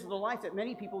 18 years of their life that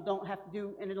many people don't have to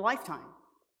do in a lifetime.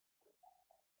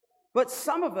 But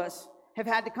some of us have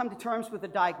had to come to terms with a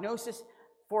diagnosis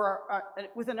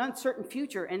with an uncertain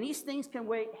future, and these things can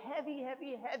weigh heavy,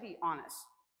 heavy, heavy on us.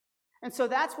 And so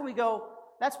that's where we go,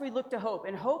 that's where we look to hope.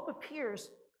 And hope appears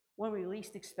when we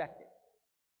least expect it.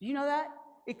 Do you know that?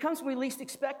 It comes when we least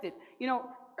expect it.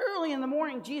 Early in the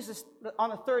morning, on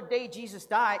the 3rd day Jesus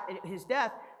died, his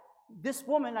death, this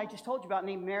woman I just told you about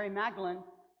named Mary Magdalene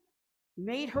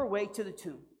made her way to the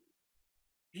tomb.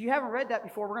 If you haven't read that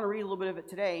before, we're going to read a little bit of it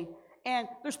today. And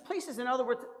there's places, in other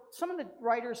words, some of the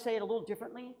writers say it a little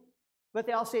differently, but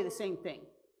they all say the same thing.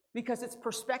 Because it's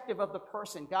perspective of the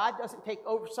person. God doesn't take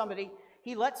over somebody.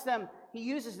 He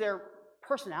uses their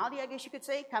personality, I guess you could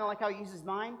say, kind of like how he uses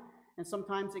mine. And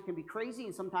sometimes it can be crazy,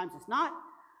 and sometimes it's not.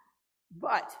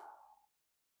 But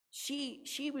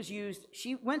she was used,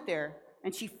 she went there,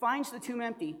 and she finds the tomb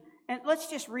empty. And let's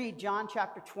just read John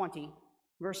chapter 20,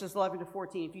 verses 11 to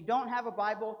 14. If you don't have a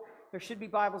Bible, there should be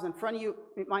Bibles in front of you.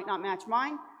 It might not match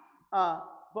mine,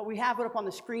 but we have it up on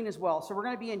the screen as well. So we're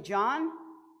going to be in John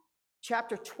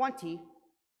chapter 20,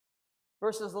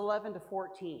 verses 11 to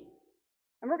 14.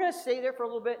 And we're going to stay there for a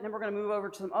little bit, and then we're going to move over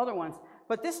to some other ones.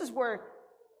 But this is where,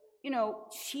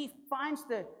 she finds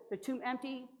the tomb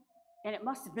empty, and it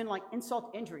must have been like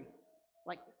insult to injury.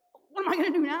 Like, what am I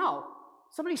going to do now?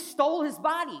 Somebody stole his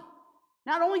body.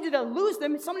 Not only did I lose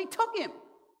them, somebody took him.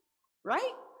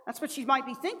 Right? That's what she might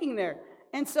be thinking there.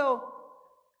 And so,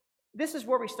 this is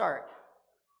where we start.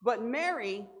 But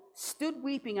Mary stood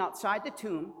weeping outside the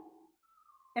tomb,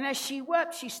 and as she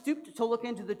wept, she stooped to look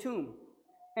into the tomb,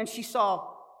 and she saw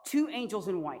 2 angels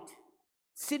in white,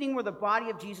 sitting where the body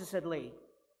of Jesus had laid,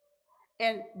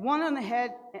 and one on the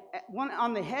head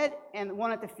and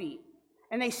one at the feet.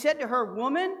 And they said to her,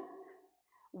 "Woman,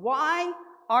 why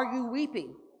are you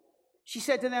weeping?" She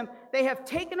said to them, "They have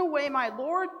taken away my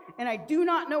Lord, and I do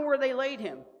not know where they laid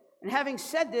him." And having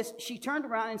said this, she turned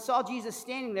around and saw Jesus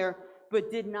standing there,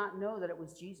 but did not know that it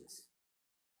was Jesus.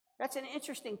 That's an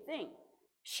interesting thing.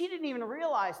 She didn't even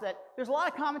realize that. There's a lot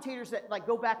of commentators that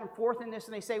go back and forth in this,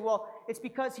 and they say, well, it's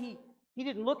because he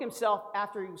didn't look himself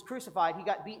after he was crucified. He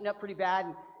got beaten up pretty bad,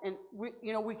 and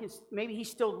maybe he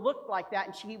still looked like that,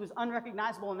 and he was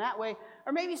unrecognizable in that way.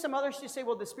 Or maybe some others just say,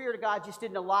 well, the Spirit of God just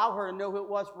didn't allow her to know who it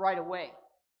was right away.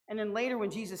 And then later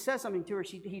when Jesus says something to her,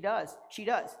 she does.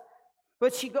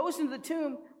 But she goes into the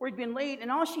tomb where he'd been laid,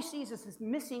 and all she sees is this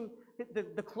missing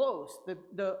the clothes,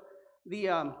 the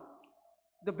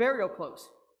burial clothes.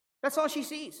 That's all she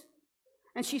sees.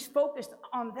 And she's focused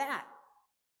on that.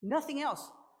 Nothing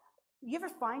else. You ever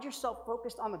find yourself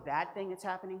focused on the bad thing that's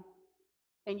happening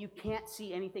and you can't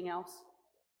see anything else?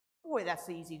 Boy, that's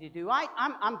easy to do.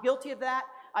 I'm guilty of that.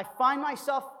 I find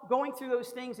myself going through those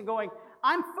things and going,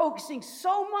 I'm focusing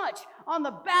so much on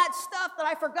the bad stuff that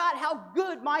I forgot how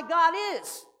good my God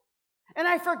is. And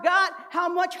I forgot how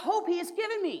much hope he has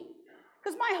given me.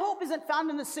 Because my hope isn't found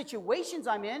in the situations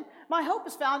I'm in. My hope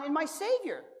is found in my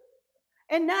Savior.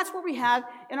 And that's what we have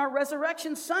in our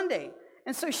Resurrection Sunday.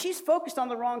 And so she's focused on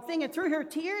the wrong thing. And through her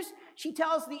tears, she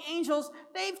tells the angels,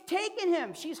 they've taken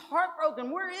him. She's heartbroken.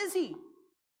 Where is he?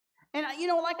 And,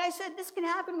 like I said, this can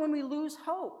happen when we lose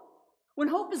hope. When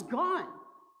hope is gone,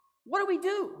 what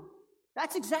do?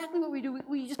 That's exactly what we do.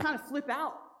 We just kind of flip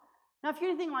out. Now, if you're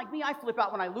anything like me, I flip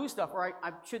out when I lose stuff, or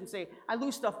I shouldn't say, I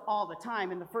lose stuff all the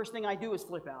time, and the first thing I do is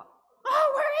flip out.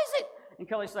 Oh, where is it? And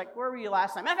Kelly's like, where were you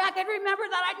last time? If I could remember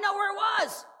that, I'd know where it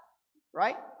was,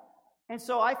 right? And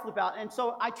so I flip out, and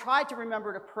so I try to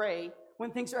remember to pray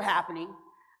when things are happening,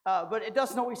 but it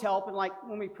doesn't always help. And like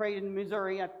when we prayed in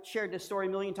Missouri, I've shared this story a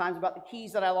million times about the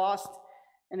keys that I lost,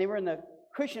 and they were in the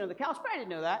cushion of the couch, but I didn't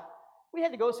know that. We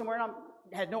had to go somewhere, and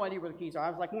I had no idea where the keys are. I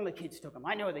was like, one of the kids took them.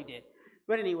 I know they did.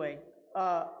 But anyway,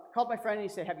 called my friend, and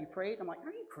he said, have you prayed? I'm like,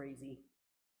 are you crazy?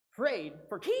 Prayed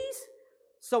for keys?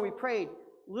 So we prayed,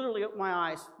 literally opened my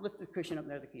eyes, lifted the cushion up,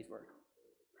 and there the keys were.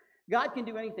 God can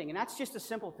do anything, and that's just a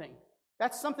simple thing.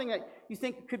 That's something that you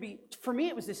think could be, for me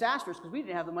it was disastrous because we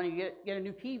didn't have the money to get a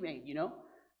new key made,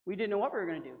 We didn't know what we were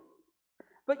going to do.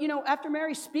 But, after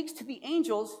Mary speaks to the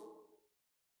angels,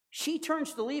 she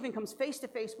turns to leave and comes face to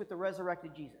face with the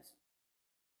resurrected Jesus.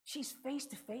 She's face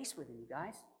to face with him, you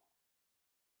guys.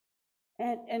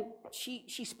 And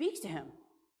she speaks to him.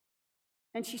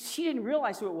 And she didn't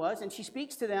realize who it was, and she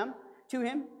speaks to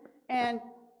him, and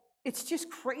it's just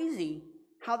crazy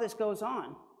how this goes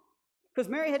on. Because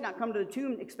Mary had not come to the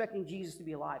tomb expecting Jesus to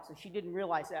be alive, so she didn't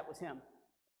realize that was him.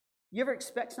 You ever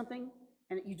expect something,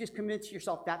 and you just convince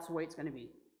yourself that's the way it's going to be?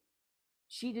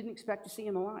 She didn't expect to see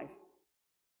him alive.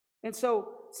 And so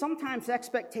sometimes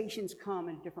expectations come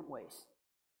in different ways.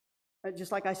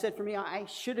 Just like I said, for me, I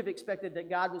should have expected that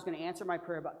God was going to answer my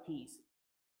prayer about keys.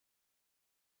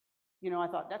 I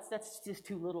thought that's just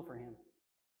too little for him.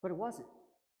 But it wasn't.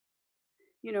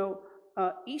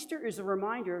 Easter is a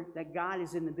reminder that God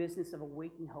is in the business of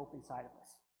awakening hope inside of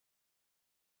us.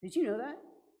 Did you know that?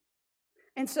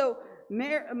 And so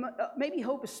maybe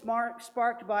hope is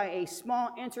sparked by a small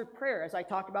answered prayer, as I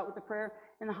talked about with the prayer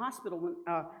in the hospital when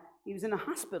he was in the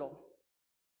hospital.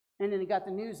 And then he got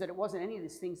the news that it wasn't any of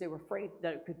these things they were afraid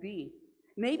that it could be.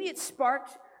 Maybe it's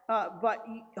sparked, but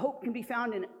hope can be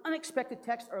found in an unexpected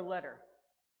text or letter,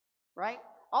 right?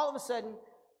 All of a sudden,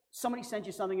 somebody sends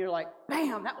you something, you're like,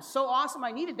 bam, that was so awesome.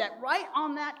 I needed that right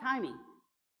on that timing.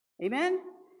 Amen?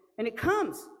 And it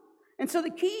comes. And so the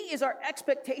key is our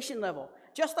expectation level.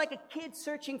 Just like a kid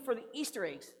searching for the Easter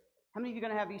eggs. How many of you are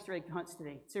going to have Easter egg hunts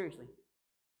today? Seriously?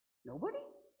 Nobody?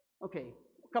 Okay,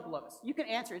 a couple of us. You can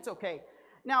answer, it's okay.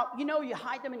 Now, you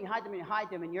hide them and you hide them and you hide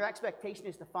them, and your expectation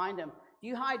is to find them. Do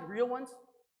you hide real ones?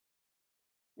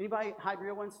 Anybody hide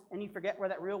real ones and you forget where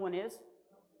that real one is?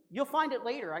 You'll find it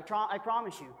later, I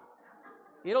promise you.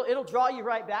 It'll draw you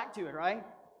right back to it, right?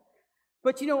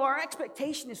 But our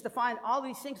expectation is to find all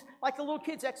these things, like the little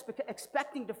kids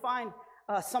expecting to find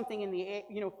something in the egg,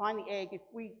 find the egg. If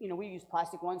we use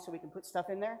plastic ones so we can put stuff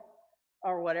in there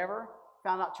or whatever.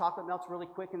 Found out chocolate melts really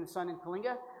quick in the sun in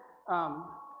Kalinga.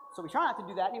 So we try not to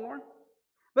do that anymore.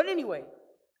 But anyway,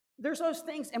 there's those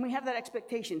things, and we have that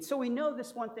expectation. So we know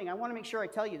this one thing. I want to make sure I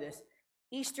tell you this.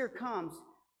 Easter comes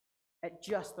at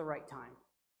just the right time.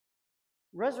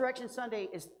 Resurrection Sunday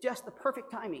is just the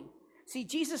perfect timing. See,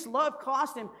 Jesus' love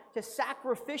caused him to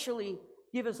sacrificially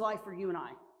give his life for you and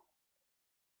I.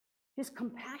 His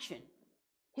compassion,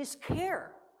 his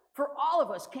care for all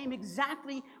of us came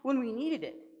exactly when we needed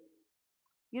it.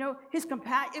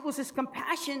 It was his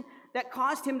compassion that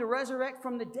caused him to resurrect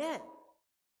from the dead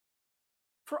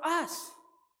for us.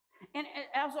 And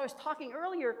as I was talking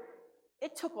earlier,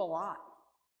 it took a lot.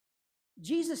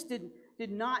 Jesus did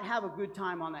not have a good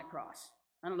time on that cross.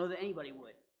 I don't know that anybody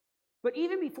would. But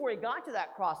even before he got to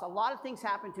that cross, a lot of things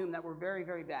happened to him that were very,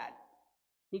 very bad.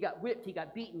 He got whipped, he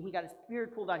got beaten, he got his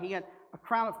beard pulled out, he had a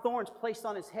crown of thorns placed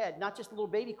on his head, not just little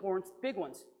baby thorns, big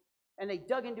ones. And they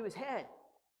dug into his head.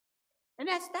 And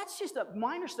that's just a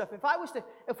minor stuff.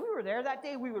 If we were there that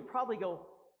day, we would probably go,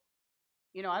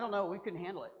 I don't know, we couldn't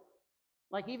handle it.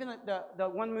 Like even the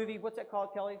one movie, what's that called,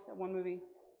 Kelly? That one movie?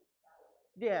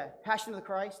 Yeah, Passion of the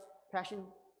Christ. Passion,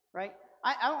 right?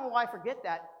 I don't know why I forget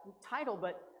that title,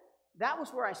 but that was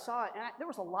where I saw it. And there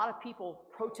was a lot of people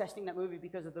protesting that movie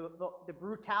because of the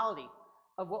brutality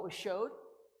of what was showed.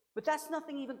 But that's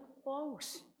nothing even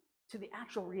close to the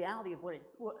actual reality of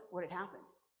what had happened.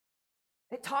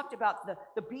 It talked about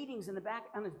the beatings in the back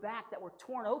on his back that were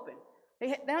torn open.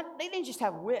 They didn't just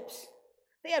have whips.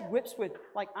 They had whips with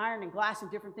like iron and glass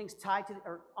and different things tied to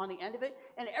or on the end of it.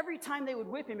 And every time they would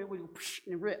whip him, it would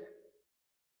and rip.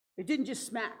 It didn't just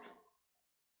smack.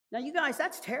 Now, you guys,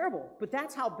 that's terrible, but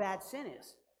that's how bad sin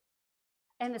is.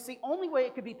 And it's the only way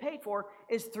it could be paid for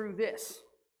is through this.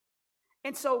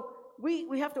 And so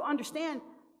we have to understand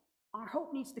our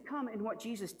hope needs to come in what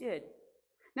Jesus did.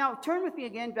 Now, turn with me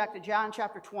again back to John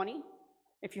chapter 20.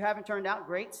 If you haven't turned out,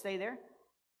 great, stay there.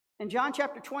 In John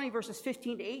chapter 20, verses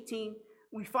 15 to 18,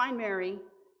 we find Mary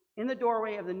in the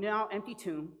doorway of the now empty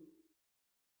tomb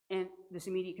and this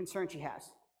immediate concern she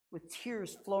has, with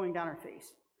tears flowing down her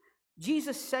face.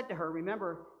 Jesus said to her,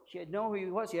 remember, she had known who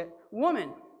he was yet,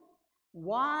 "Woman,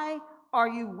 why are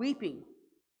you weeping?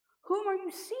 Whom are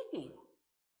you seeking?"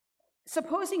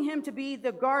 Supposing him to be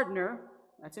the gardener,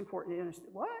 that's important to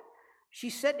understand. What? She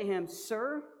said to him,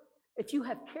 "Sir, if you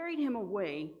have carried him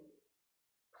away,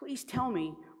 please tell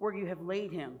me where you have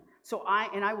laid him, so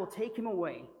I will take him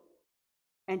away."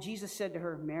 And Jesus said to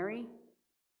her, "Mary."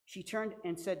 She turned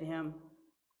and said to him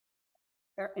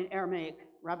in Aramaic,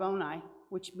 "Rabboni,"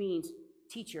 which means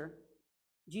teacher.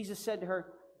 Jesus said to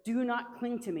her, "Do not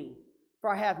cling to me, for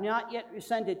I have not yet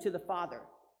ascended to the Father.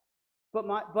 But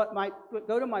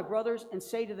go to my brothers and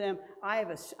say to them, I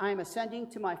am ascending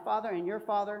to my Father and your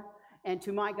Father, and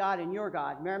to my God and your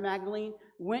God." Mary Magdalene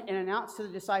went and announced to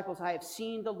the disciples, "I have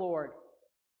seen the Lord."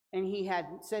 And he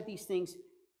had said these things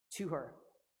to her.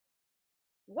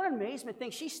 What an amazement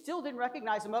thing. She still didn't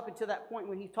recognize him up until that point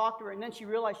when he talked to her, and then she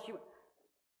realized she went,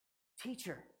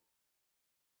 "Teacher,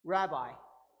 Rabbi."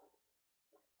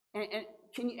 And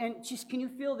can you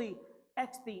feel the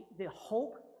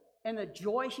hope and the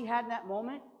joy she had in that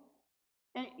moment?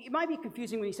 And it might be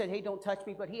confusing when he said, "Hey, don't touch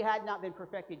me," but he had not been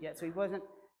perfected yet, so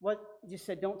he just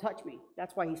said, "Don't touch me."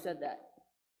 That's why he said that.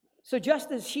 So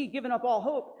just as she'd given up all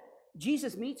hope,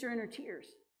 Jesus meets her in her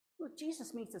tears. Look,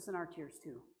 Jesus meets us in our tears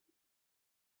too.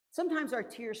 Sometimes our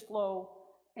tears flow,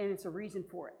 and it's a reason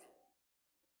for it.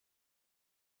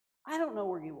 I don't know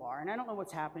where you are, and I don't know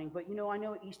what's happening, but I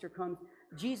know Easter comes.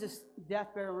 Jesus'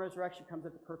 death, burial, and resurrection comes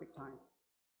at the perfect time.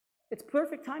 It's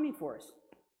perfect timing for us.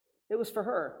 It was for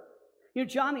her.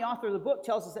 John, the author of the book,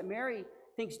 tells us that Mary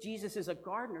thinks Jesus is a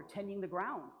gardener tending the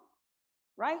ground,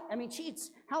 right? I mean,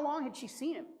 how long had she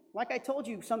seen him? Like I told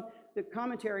you, the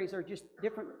commentaries are just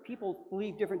different. People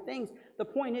believe different things. The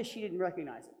point is, she didn't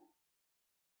recognize him,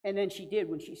 and then she did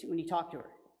when he talked to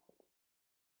her.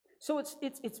 So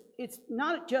it's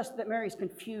not just that Mary's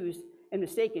confused and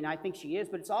mistaken. I think she is,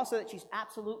 but it's also that she's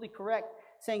absolutely correct,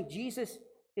 saying Jesus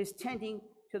is tending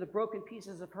to the broken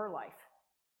pieces of her life.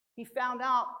 She found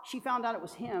out it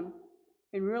was him,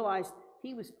 and realized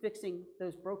he was fixing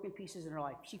those broken pieces in her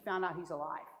life. She found out he's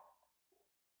alive,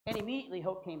 and immediately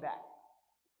hope came back.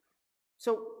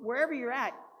 So wherever you're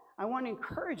at, I want to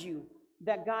encourage you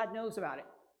that God knows about it.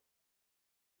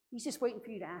 He's just waiting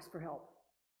for you to ask for help.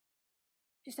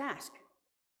 Just ask.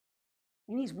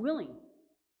 And he's willing.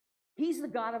 He's the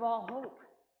God of all hope.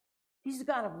 He's the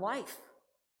God of life.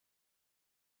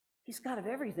 He's God of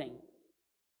everything.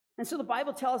 And so the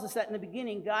Bible tells us that in the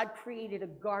beginning, God created a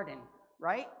garden,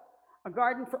 right? A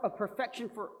garden of perfection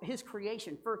for his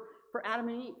creation, for Adam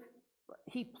and Eve.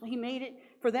 He made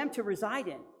it for them to reside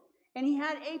in. And he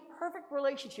had a perfect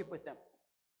relationship with them.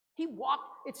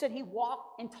 It said he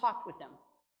walked and talked with them.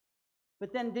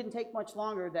 But then it didn't take much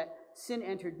longer that sin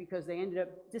entered, because they ended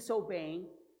up disobeying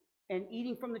and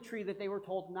eating from the tree that they were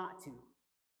told not to.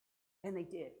 And they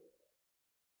did.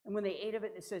 And when they ate of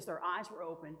it, it says their eyes were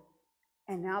open,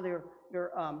 and now they're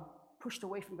pushed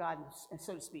away from God, and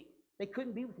so to speak. They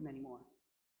couldn't be with him anymore.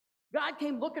 God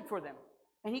came looking for them,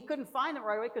 and he couldn't find them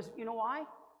right away, because you know why?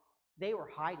 They were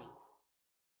hiding.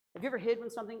 Have you ever hid when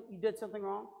you did something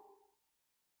wrong?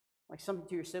 Like something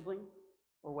to your sibling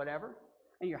or whatever,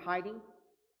 and you're hiding?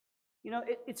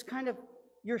 It's kind of,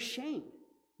 you're ashamed.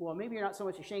 Well, maybe you're not so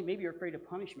much ashamed, maybe you're afraid of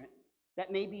punishment.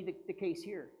 That may be the case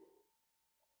here.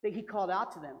 That he called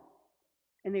out to them,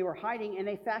 and they were hiding, and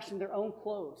they fashioned their own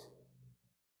clothes.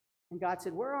 And God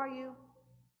said, "Where are you?"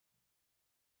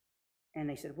 And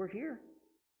they said, "We're here."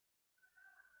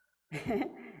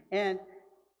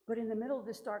 But in the middle of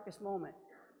this darkest moment,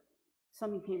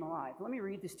 something came alive. Let me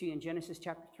read this to you in Genesis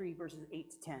chapter 3, verses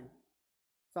 8 to 10.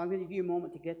 So I'm going to give you a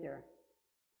moment to get there.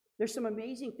 There's some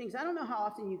amazing things. I don't know how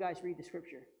often you guys read the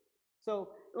scripture.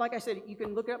 So, like I said, you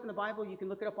can look it up in the Bible. You can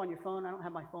look it up on your phone. I don't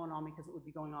have my phone on me because it would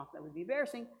be going off. That would be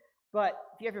embarrassing. But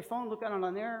if you have your phone, look at it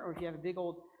on there. Or if you have a big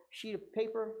old sheet of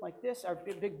paper like this, or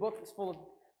a big book that's full of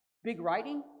big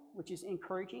writing, which is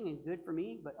encouraging and good for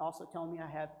me, but also telling me I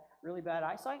have really bad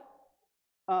eyesight.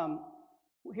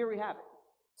 Here we have it.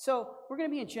 So we're going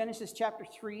to be in Genesis chapter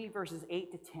 3, verses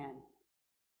 8 to 10.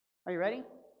 Are you ready?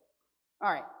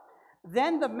 All right.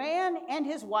 Then the man and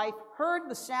his wife heard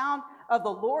the sound of the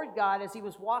Lord God as he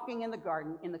was walking in the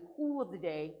garden in the cool of the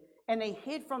day, and they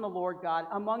hid from the Lord God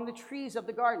among the trees of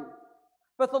the garden.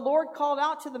 But the Lord called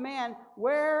out to the man,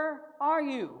 "Where are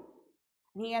you?"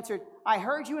 And he answered, "I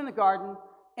heard you in the garden,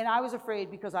 and I was afraid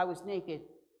because I was naked,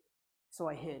 so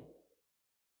I hid."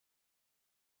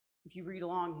 If you read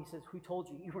along, he says, "Who told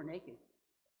you you were naked?"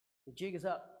 The jig is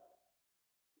up.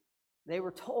 They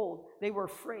were told, they were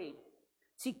afraid.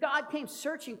 See, God came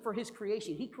searching for his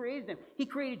creation. He created them. He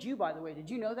created you, by the way. Did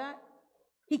you know that?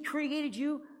 He created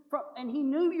you, and he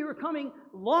knew you were coming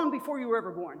long before you were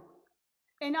ever born.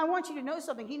 And I want you to know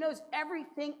something. He knows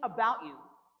everything about you.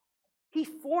 He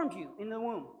formed you in the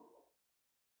womb.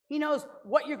 He knows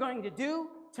what you're going to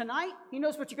do tonight. He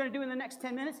knows what you're going to do in the next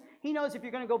 10 minutes. He knows if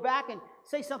you're going to go back and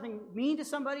say something mean to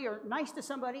somebody or nice to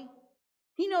somebody.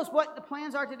 He knows what the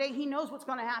plans are today. He knows what's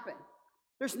going to happen.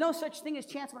 There's no such thing as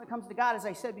chance when it comes to God, as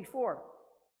I said before.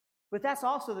 But that's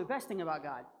also the best thing about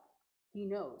God. He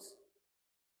knows.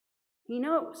 He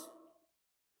knows.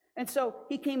 And so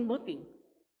he came looking.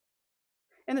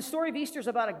 And the story of Easter is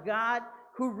about a God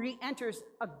who re-enters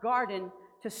a garden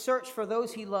to search for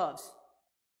those he loves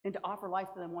and to offer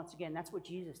life to them once again. That's what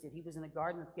Jesus did. He was in the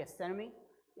Garden of Gethsemane.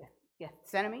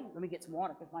 Gethsemane? Let me get some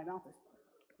water because my mouth is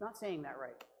not saying that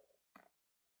right.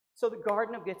 So the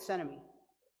Garden of Gethsemane.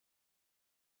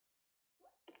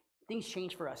 Things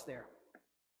changed for us there.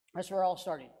 That's where it all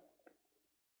started.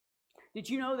 Did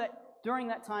you know that during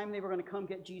that time they were going to come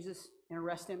get Jesus and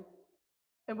arrest him?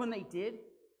 And when they did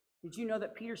you know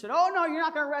that Peter said, "Oh, no, you're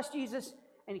not going to arrest Jesus"?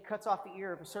 And he cuts off the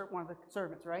ear of one of the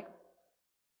servants, right?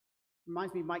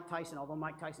 Reminds me of Mike Tyson, although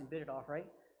Mike Tyson bit it off, right?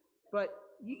 But,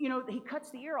 you know, he cuts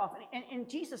the ear off. And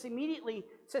Jesus immediately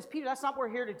says, "Peter, that's not what we're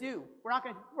here to do. We're not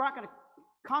going to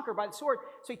conquer by the sword."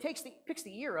 So he picks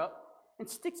the ear up and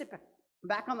sticks it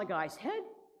back on the guy's head,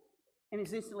 and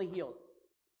is instantly healed.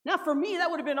 Now, for me,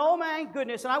 that would have been, "Oh my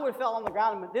goodness," and I would have fell on the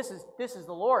ground and this is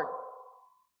the Lord.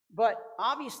 But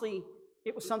obviously,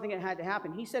 it was something that had to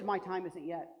happen. He said, "My time isn't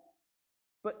yet."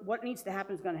 But what needs to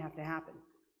happen is going to have to happen.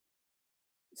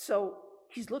 So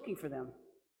he's looking for them.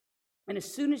 And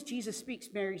as soon as Jesus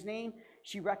speaks Mary's name,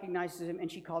 she recognizes him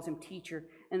and she calls him teacher.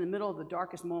 In the middle of the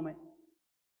darkest moment,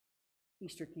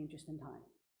 Easter came just in time.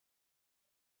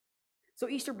 So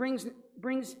Easter brings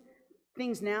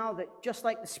things now that just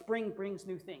like the spring brings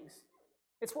new things.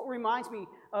 It's what reminds me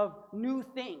of new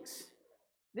things.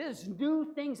 There's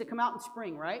new things that come out in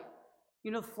spring, right?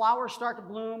 You know, the flowers start to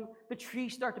bloom, the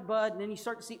trees start to bud, and then you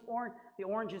start to see the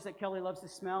oranges that Kelly loves to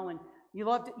smell, and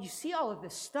you see all of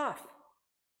this stuff.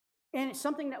 And it's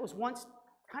something that was once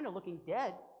kind of looking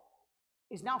dead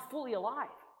is now fully alive.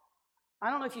 I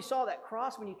don't know if you saw that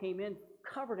cross when you came in,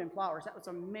 covered in flowers. That was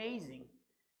amazing.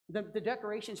 The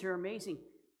decorations here are amazing.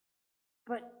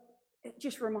 But it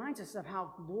just reminds us of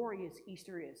how glorious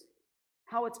Easter is,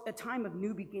 how it's a time of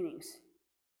new beginnings.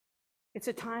 It's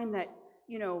a time that,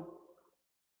 you know,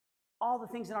 all the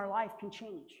things in our life can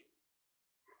change.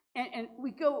 And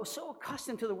we go so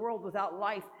accustomed to the world without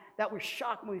life that we're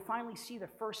shocked when we finally see the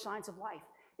first signs of life.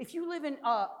 If you live in,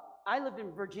 I lived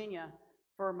in Virginia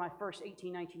for my first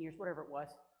 18, 19 years, whatever it was.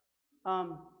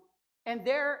 And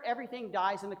there, everything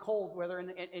dies in the cold weather,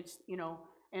 and it's, you know,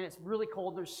 and it's really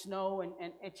cold, there's snow,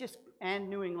 and it's just, and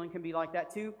New England can be like that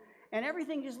too. And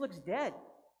everything just looks dead,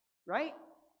 right?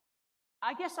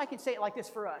 I guess I can say it like this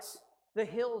for us. The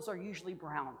hills are usually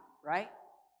brown, right?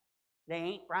 They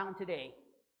ain't brown today.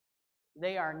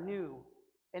 They are new,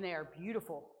 and they are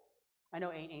beautiful. I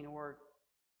know ain't a word,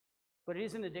 but it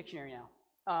is in the dictionary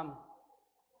now.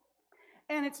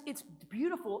 And it's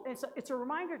beautiful. It's a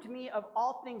reminder to me of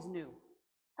all things new.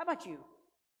 How about you?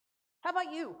 How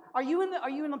about you? Are you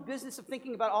in the business of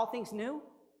thinking about all things new?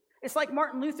 It's like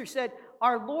Martin Luther said,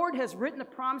 "Our Lord has written the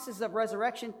promises of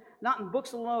resurrection, not in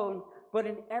books alone, but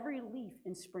in every leaf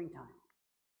in springtime."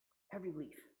 Every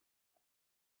leaf.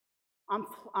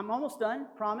 I'm almost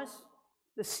done, promise.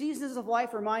 The seasons of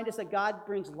life remind us that God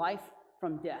brings life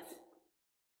from death.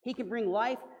 He can bring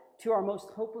life to our most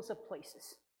hopeless of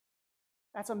places.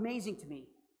 That's amazing to me.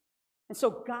 And so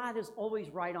God is always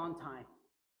right on time.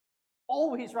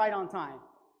 Always right on time.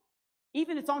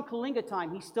 Even if it's on Kalinga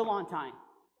time, he's still on time.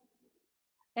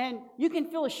 And you can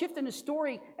feel a shift in the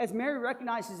story as Mary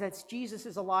recognizes that Jesus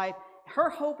is alive. Her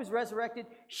hope is resurrected.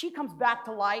 She comes back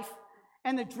to life.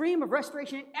 And the dream of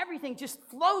restoration and everything just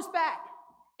flows back.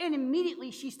 And immediately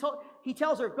he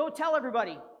tells her, "Go tell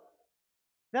everybody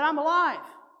that I'm alive.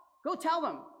 Go tell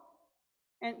them."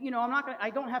 And, you know, I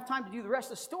don't have time to do the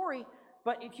rest of the story,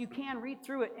 But if you can, read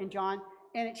through it in John,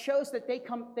 and it shows that they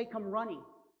come running.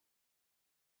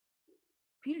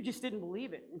 Peter just didn't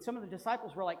believe it. And some of the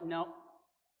disciples were like, no.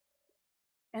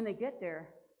 And they get there,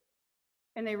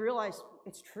 and they realize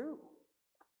it's true.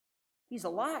 He's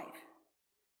alive.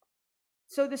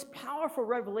 So this powerful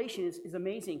revelation is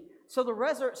amazing. So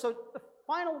the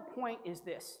final point is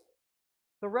this.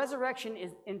 The resurrection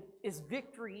is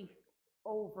victory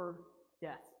over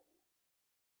death.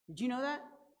 Did you know that?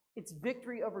 It's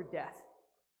victory over death.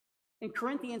 In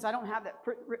Corinthians, I don't have that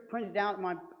printed out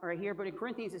right here, but in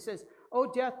Corinthians it says,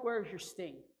 "Oh, death, where is your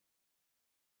sting?"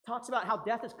 It talks about how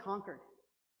death is conquered.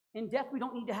 In death, we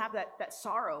don't need to have that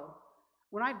sorrow.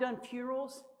 When I've done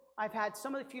funerals, I've had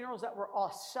some of the funerals that were a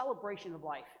celebration of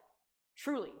life,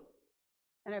 truly.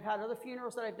 And I've had other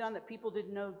funerals that I've done that people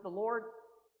didn't know the Lord,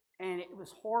 and it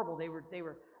was horrible. They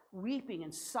were weeping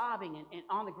and sobbing and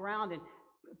on the ground and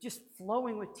just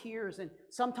flowing with tears, and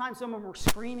sometimes some of them were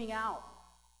screaming out.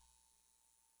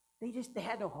 They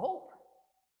had no hope.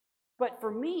 But for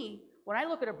me, when I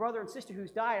look at a brother and sister who's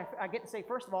died, I get to say,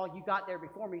 first of all, you got there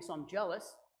before me, so I'm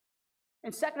jealous.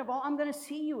 And second of all, I'm going to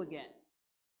see you again.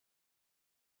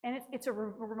 And it's a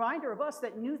reminder of us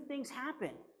that new things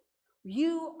happen.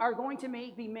 You are going to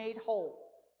be made whole.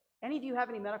 Any of you have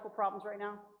any medical problems right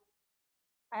now?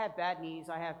 I have bad knees.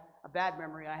 I have a bad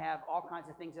memory. I have all kinds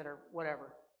of things that are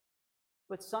whatever.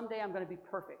 But someday I'm going to be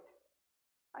perfect.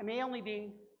 I may only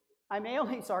be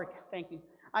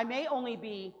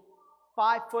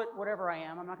 5 foot, whatever I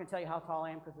am. I'm not going to tell you how tall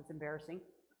I am because it's embarrassing.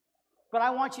 But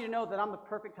I want you to know that I'm the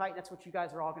perfect height. That's what you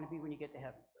guys are all going to be when you get to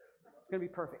heaven. It's going to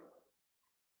be perfect.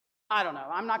 I don't know.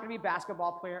 I'm not going to be a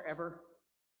basketball player ever.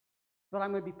 But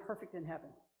I'm going to be perfect in heaven.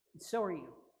 And so are you.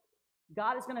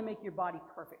 God is going to make your body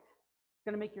perfect. He's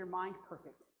going to make your mind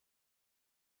perfect.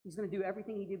 He's going to do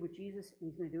everything he did with Jesus, and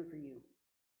he's going to do it for you.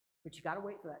 But you got to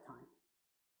wait for that time.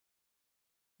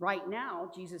 Right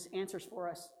now, Jesus answers for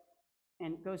us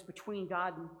and goes between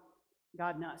God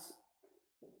and us.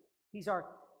 He's our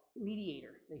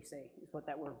mediator, they say, is what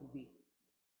that word would be.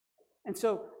 And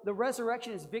so the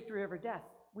resurrection is victory over death.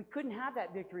 We couldn't have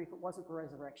that victory if it wasn't for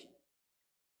resurrection.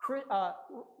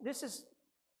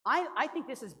 I think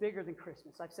this is bigger than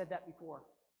Christmas. I've said that before.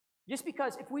 Just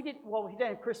because if we didn't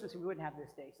have Christmas, we wouldn't have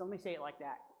this day. So let me say it like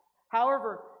that.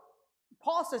 However,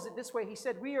 Paul says it this way. He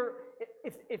said,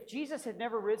 if Jesus had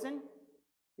never risen,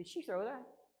 did she throw that?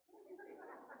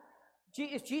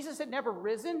 If Jesus had never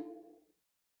risen,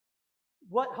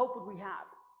 what hope would we have?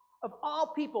 Of all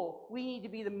people, we need to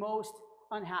be the most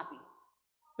unhappy,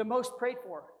 the most prayed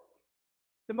for,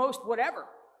 the most whatever,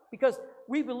 because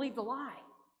we believe the lie.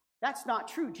 That's not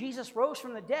true. Jesus rose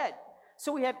from the dead.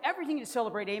 So we have everything to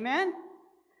celebrate. Amen?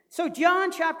 So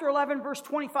John chapter 11, verse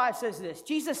 25 says this.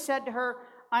 Jesus said to her,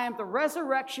 "I am the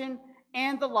resurrection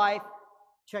and the life."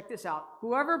 Check this out.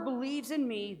 "Whoever believes in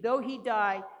me, though he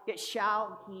die, yet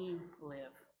shall he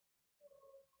live."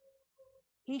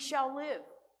 He shall live.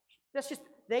 That's just,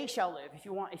 they shall live if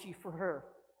you for her.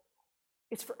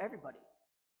 It's for everybody.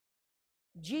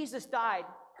 Jesus died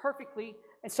perfectly,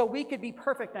 and so we could be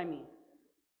perfect, And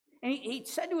he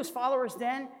said to his followers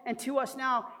then and to us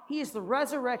now, he is the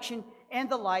resurrection and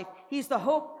the life. He's the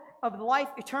hope of the life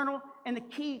eternal and the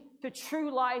key to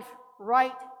true life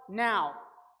right now.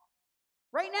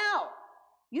 Right now.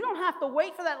 You don't have to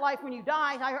wait for that life when you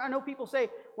die. I know people say,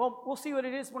 well, we'll see what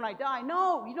it is when I die.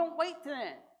 No, you don't wait till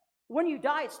then. When you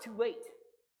die, it's too late.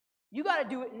 You got to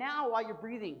do it now while you're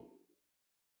breathing.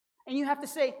 And you have to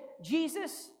say,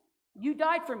 Jesus, you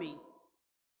died for me.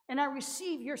 And I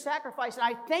receive your sacrifice, and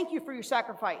I thank you for your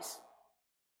sacrifice.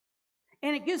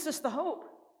 And it gives us the hope.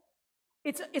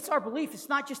 It's our belief. It's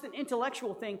not just an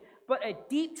intellectual thing, but a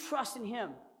deep trust in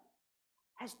him.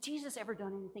 Has Jesus ever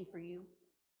done anything for you?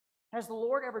 Has the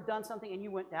Lord ever done something and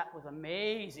you went, that was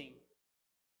amazing?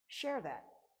 Share that.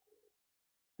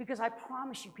 Because I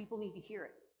promise you, people need to hear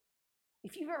it.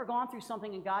 If you've ever gone through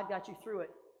something and God got you through it,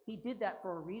 he did that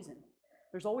for a reason.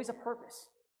 There's always a purpose.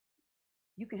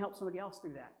 You can help somebody else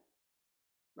through that.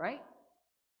 Right?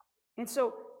 And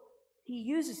so he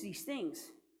uses these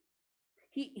things.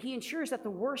 He ensures that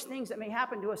the worst things that may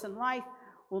happen to us in life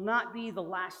will not be the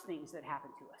last things that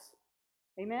happen to us.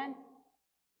 Amen?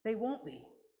 They won't be.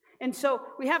 And so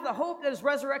we have the hope that is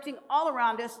resurrecting all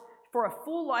around us for a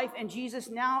full life in Jesus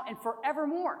now and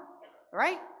forevermore.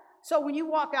 Right? So when you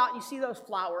walk out and you see those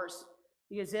flowers,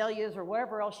 the azaleas or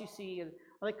whatever else you see,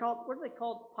 what are they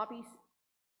called? Poppies?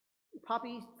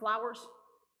 Poppy flowers?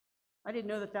 I didn't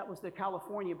know that was the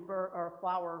California bird or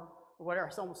flower or whatever.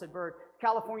 I almost said bird.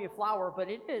 California flower, but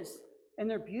it is. And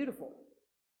they're beautiful.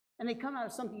 And they come out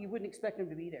of something you wouldn't expect them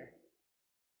to be there.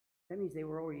 That means they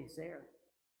were always there.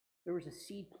 there was a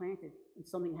seed planted, and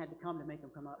something had to come to make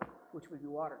them come up, which would be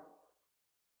water.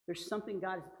 There's something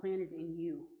God has planted in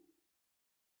you,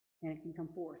 and it can come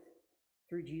forth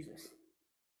through Jesus.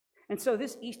 And so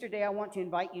this Easter day, I want to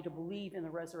invite you to believe in the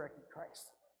resurrected Christ.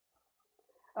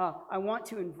 I want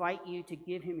to invite you to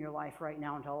give him your life right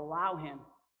now and to allow him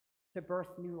to birth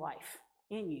new life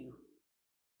in you,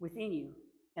 within you,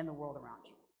 and the world around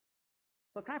you.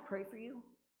 So can I pray for you?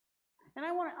 And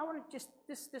I want to just,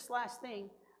 this last thing,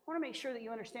 I want to make sure that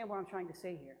you understand what I'm trying to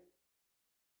say here.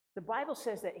 The Bible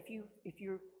says that if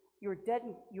you're dead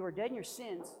in your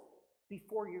sins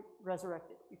before you're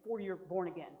resurrected, before you're born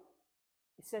again.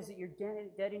 It says that you're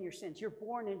dead in your sins. You're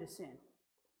born into sin.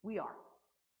 We are.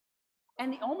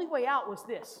 And the only way out was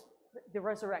this, the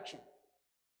resurrection.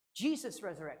 Jesus'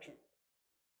 resurrection.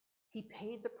 He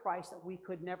paid the price that we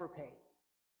could never pay.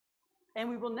 And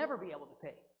we will never be able to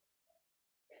pay.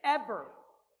 Ever.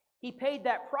 He paid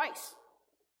that price.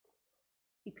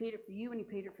 He paid it for you and he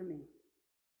paid it for me.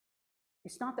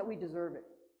 It's not that we deserve it.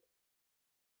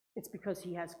 It's because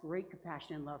he has great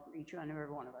compassion and love for each and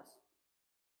every one of us.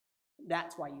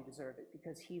 That's why you deserve it,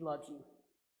 because he loves you.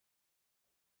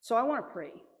 So I want to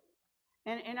pray.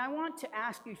 And I want to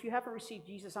ask you, if you haven't received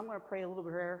Jesus, I'm going to pray a little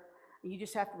prayer. And you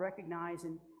just have to recognize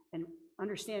and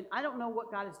understand, I don't know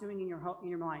what God is doing in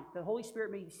your mind. The Holy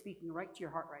Spirit may be speaking right to your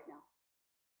heart right now.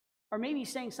 Or maybe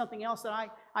he's saying something else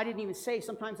that I didn't even say.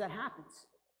 Sometimes that happens.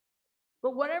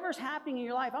 But whatever's happening in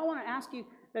your life, I want to ask you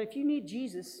that if you need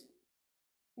Jesus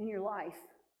in your life,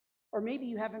 or maybe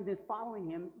you haven't been following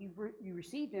him, you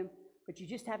received him, but you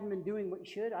just haven't been doing what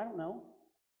you should, I don't know.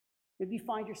 Maybe you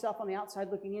find yourself on the outside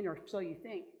looking in, or so you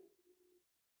think.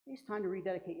 It's time to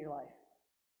rededicate your life.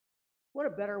 What a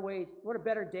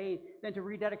better day than to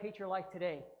rededicate your life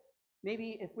today.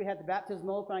 Maybe if we had the baptism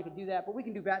open, I could do that, but we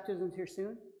can do baptisms here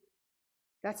soon.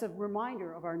 That's a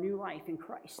reminder of our new life in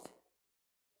Christ.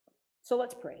 So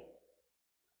let's pray.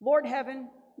 Lord in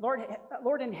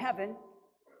heaven,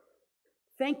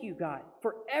 thank you, God,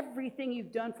 for everything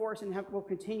you've done for us and will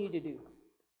continue to do.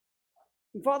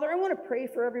 And Father, I want to pray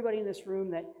for everybody in this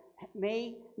room that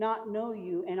may not know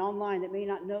you, and online that may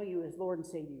not know you as Lord and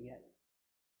Savior yet.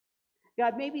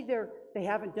 God, maybe they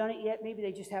haven't done it yet. Maybe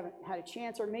they just haven't had a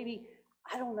chance, or maybe,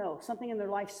 I don't know, something in their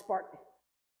life sparked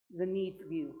the need for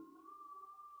you.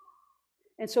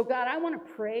 And so, God, I want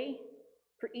to pray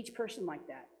for each person like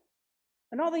that.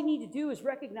 And all they need to do is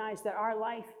recognize that our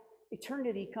life,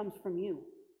 eternity, comes from you.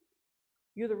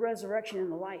 You're the resurrection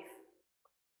and the life.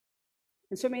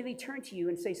 And so may they turn to you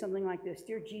and say something like this: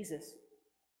 Dear Jesus,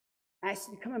 I ask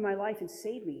you to come in my life and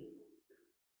save me.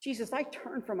 Jesus, I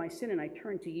turn from my sin and I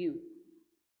turn to you.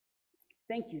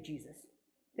 Thank you, Jesus.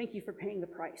 Thank you for paying the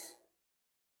price.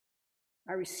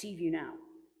 I receive you now.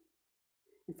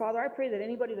 And Father, I pray that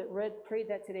anybody that prayed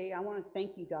that today, I want to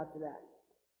thank you, God, for that.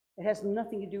 It has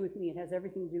nothing to do with me. It has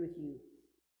everything to do with you.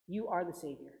 You are the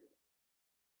Savior.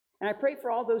 And I pray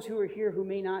for all those who are here who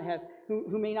may not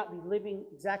be living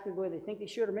exactly the way they think they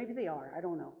should, or maybe they are. I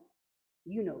don't know.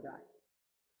 You know, God.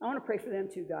 I want to pray for them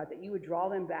too, God, that you would draw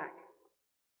them back.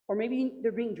 Or maybe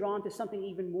they're being drawn to something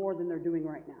even more than they're doing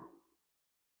right now.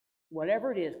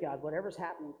 Whatever it is, God, whatever's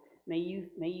happening, may you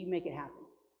make it happen.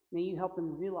 May you help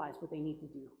them realize what they need to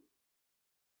do.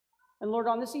 And Lord,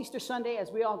 on this Easter Sunday,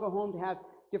 as we all go home to have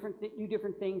do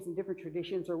different things and different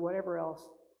traditions or whatever else,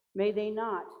 may they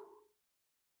not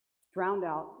drown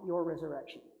out your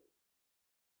resurrection.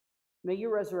 May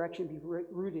your resurrection be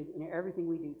rooted in everything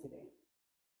we do today.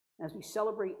 As we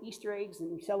celebrate Easter eggs and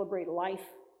we celebrate life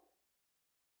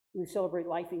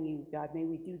in you, God, may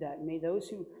we do that. And may those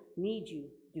who need you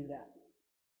do that.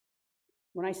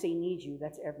 When I say need you,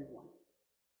 that's everyone.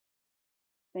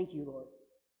 Thank you, Lord.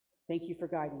 Thank you for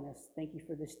guiding us. Thank you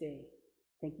for this day.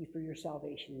 Thank you for your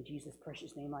salvation. In Jesus'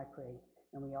 precious name I pray.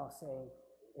 And we all say,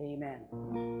 amen.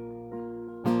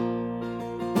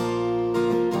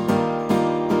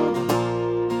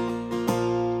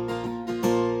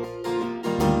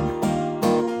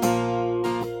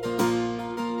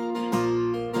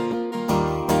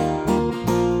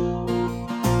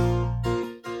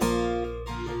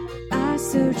 I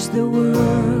searched the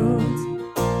world,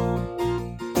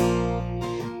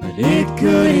 but it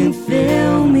couldn't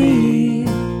fill me.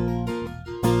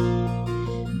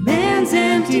 Man's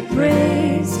empty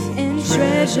praise and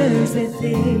treasures that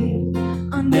fade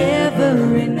are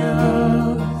never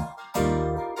enough.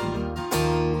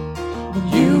 But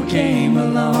you came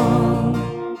along,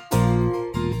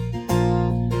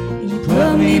 you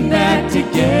put me back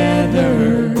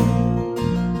together.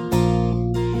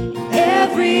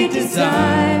 Every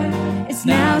desire is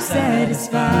now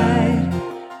satisfied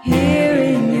here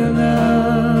in your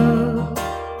love.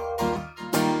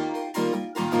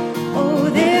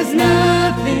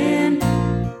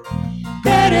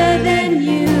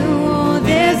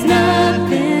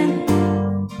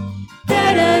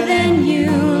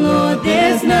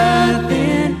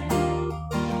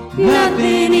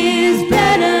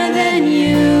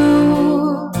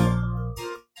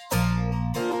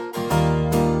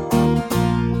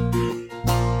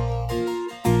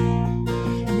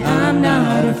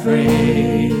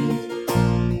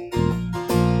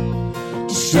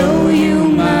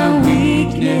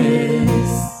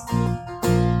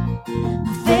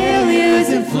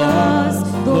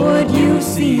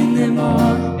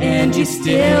 you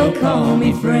still call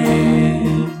me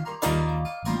friend.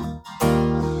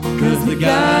 'Cause the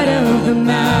God of the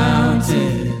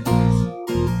mountains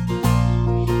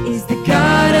is the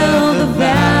God of the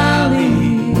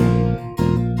valley.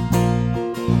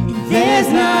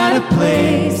 There's not a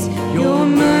place your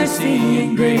mercy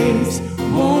and grace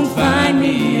won't find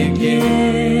me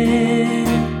again.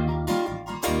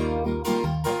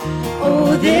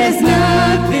 Oh, there's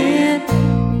nothing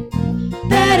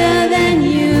better than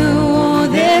you. Oh,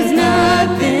 there's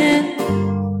nothing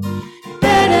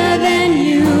better than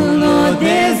you, Lord.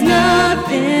 There's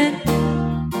nothing,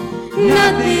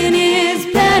 nothing is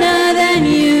better than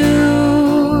you.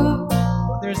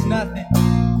 Oh, there's nothing.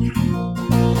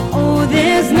 Oh,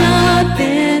 there's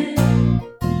nothing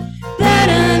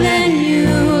better than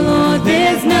you, Lord.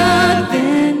 There's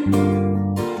nothing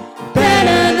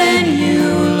better than you,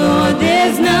 Lord.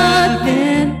 There's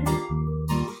nothing,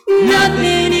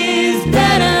 nothing is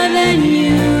better than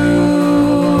you.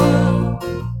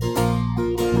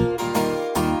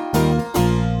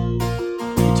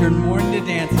 You turn mourning to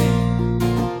dancing.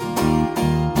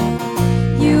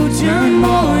 You turn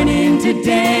mourning to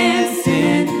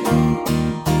dancing.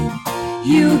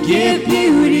 You give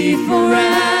beauty for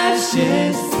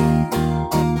ashes.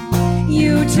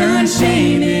 You turn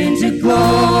shame into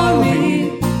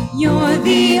glory. You're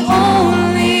the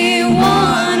only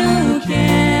one who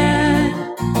can.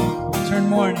 Turn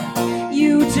mourning.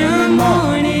 You turn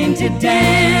mourning to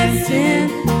dancing.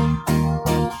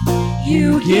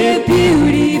 You give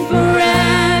beauty for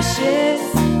ashes.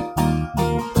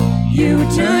 You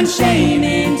turn shame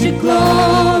into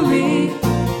glory.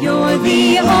 You're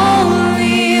the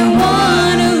only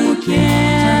one who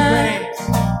can.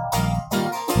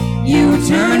 You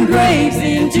turn graves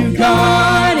into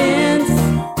gardens.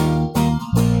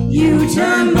 You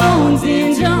turn bones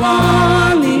into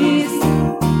armies.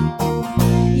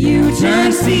 You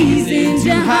turn seas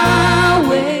into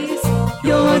highways.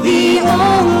 You're the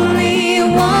only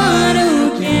one who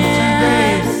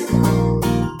can.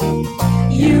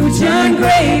 You turn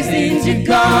graves into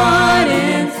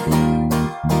gardens.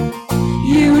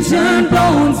 You turn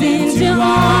bones into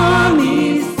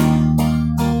armies.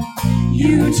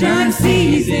 You turn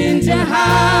seas into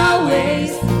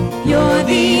highways. You're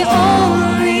the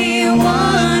only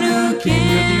one who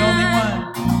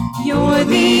can. You're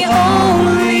the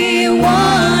only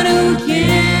one who can.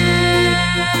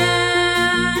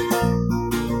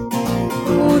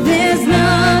 Oh, there's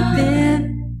nothing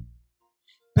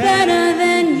better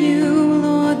than you,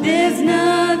 Lord. There's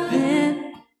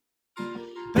nothing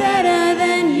better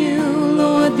than you,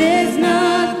 Lord. There's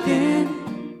nothing,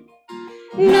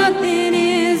 nothing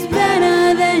is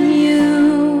better than you.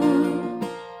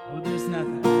 Oh, there's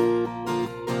nothing.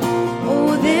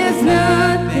 Oh, there's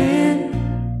nothing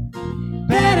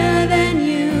better than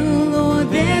you, Lord.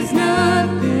 There's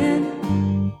nothing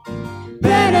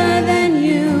better than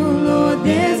you, Lord.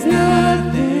 There's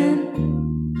nothing,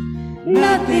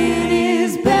 nothing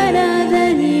is better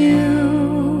than you.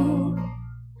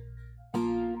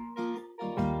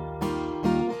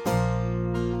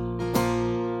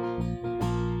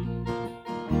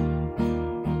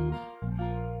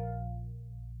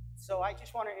 So I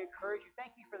just want to encourage you.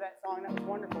 Thank you for that song. That was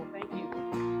wonderful. Thank you.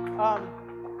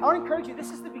 I want to encourage you.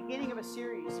 This is the beginning of a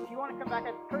series. If you want to come back, I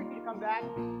encourage you to come back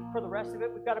for the rest of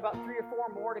it. We've got about 3 or 4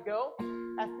 more to go.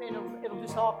 It'll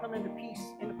just all come into place.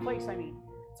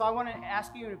 So I want to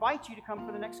ask you, invite you to come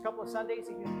for the next couple of Sundays.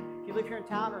 If you live here in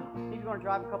town, or maybe you want to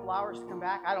drive a couple hours to come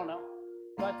back, I don't know.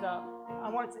 But I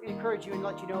wanted to encourage you and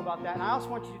let you know about that. And I also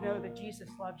want you to know that Jesus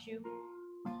loves you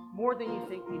more than you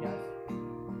think he does.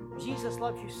 Jesus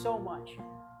loves you so much.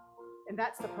 And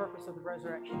that's the purpose of the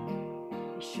resurrection.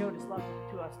 He showed his love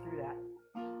to us through that.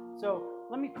 So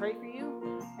let me pray for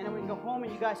you, and then we can go home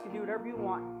and you guys can do whatever you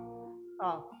want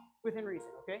within reason,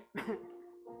 okay?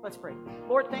 Let's pray.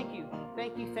 Lord, thank you.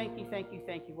 Thank you, thank you, thank you,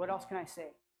 thank you. What else can I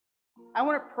say? I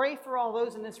want to pray for all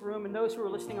those in this room and those who are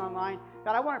listening online.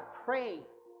 God, I want to pray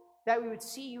that we would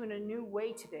see you in a new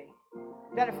way today.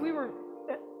 That if we were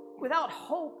without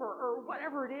hope or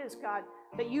whatever it is, God,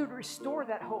 that you would restore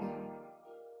that hope.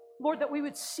 Lord, that we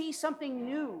would see something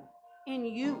new in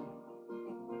you.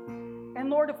 And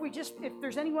Lord, if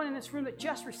there's anyone in this room that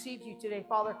just received you today,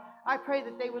 Father, I pray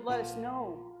that they would let us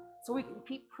know so we can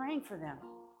keep praying for them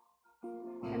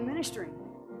and ministering.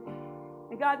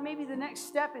 And God, maybe the next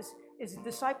step is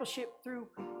discipleship through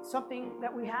something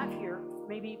that we have here.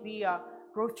 Maybe be a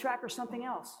growth track or something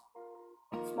else.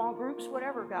 Small groups,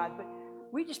 whatever, God. But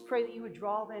we just pray that you would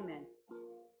draw them in.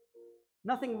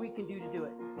 Nothing we can do to do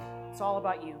it. It's all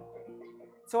about you.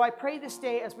 So I pray this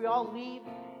day as we all leave,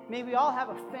 may we all have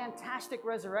a fantastic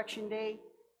resurrection day.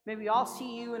 May we all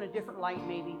see you in a different light,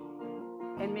 maybe.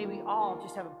 And may we all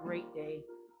just have a great day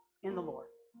in the Lord.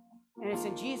 And it's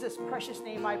in Jesus' precious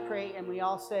name I pray, and we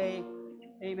all say,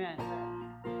 amen.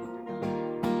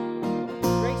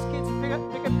 Grace Kids, pick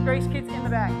up the Grace Kids in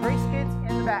the back. Grace Kids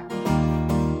in the back.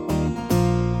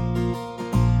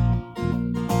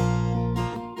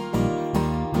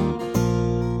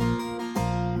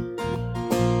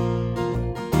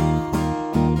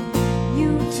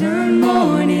 Turn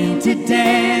mourning to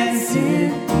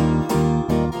dancing.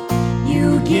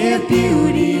 You give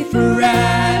beauty for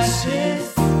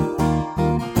ashes.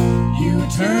 You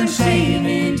turn shame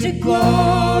into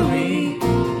glory.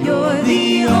 You're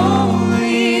the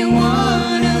only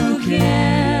one who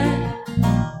can.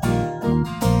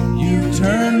 You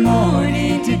turn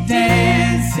mourning to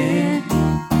dancing.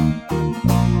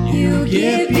 You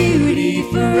give beauty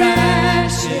for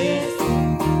ashes.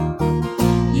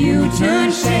 You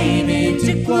turn shame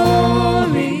into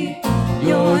glory.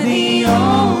 You're the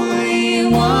only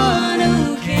one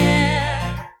who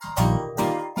can.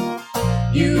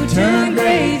 You turn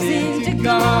graves into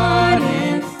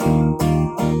gardens.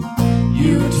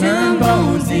 You turn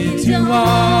bones into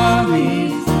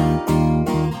armies.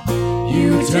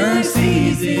 You turn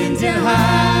seas into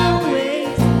highways.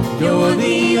 You're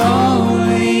the only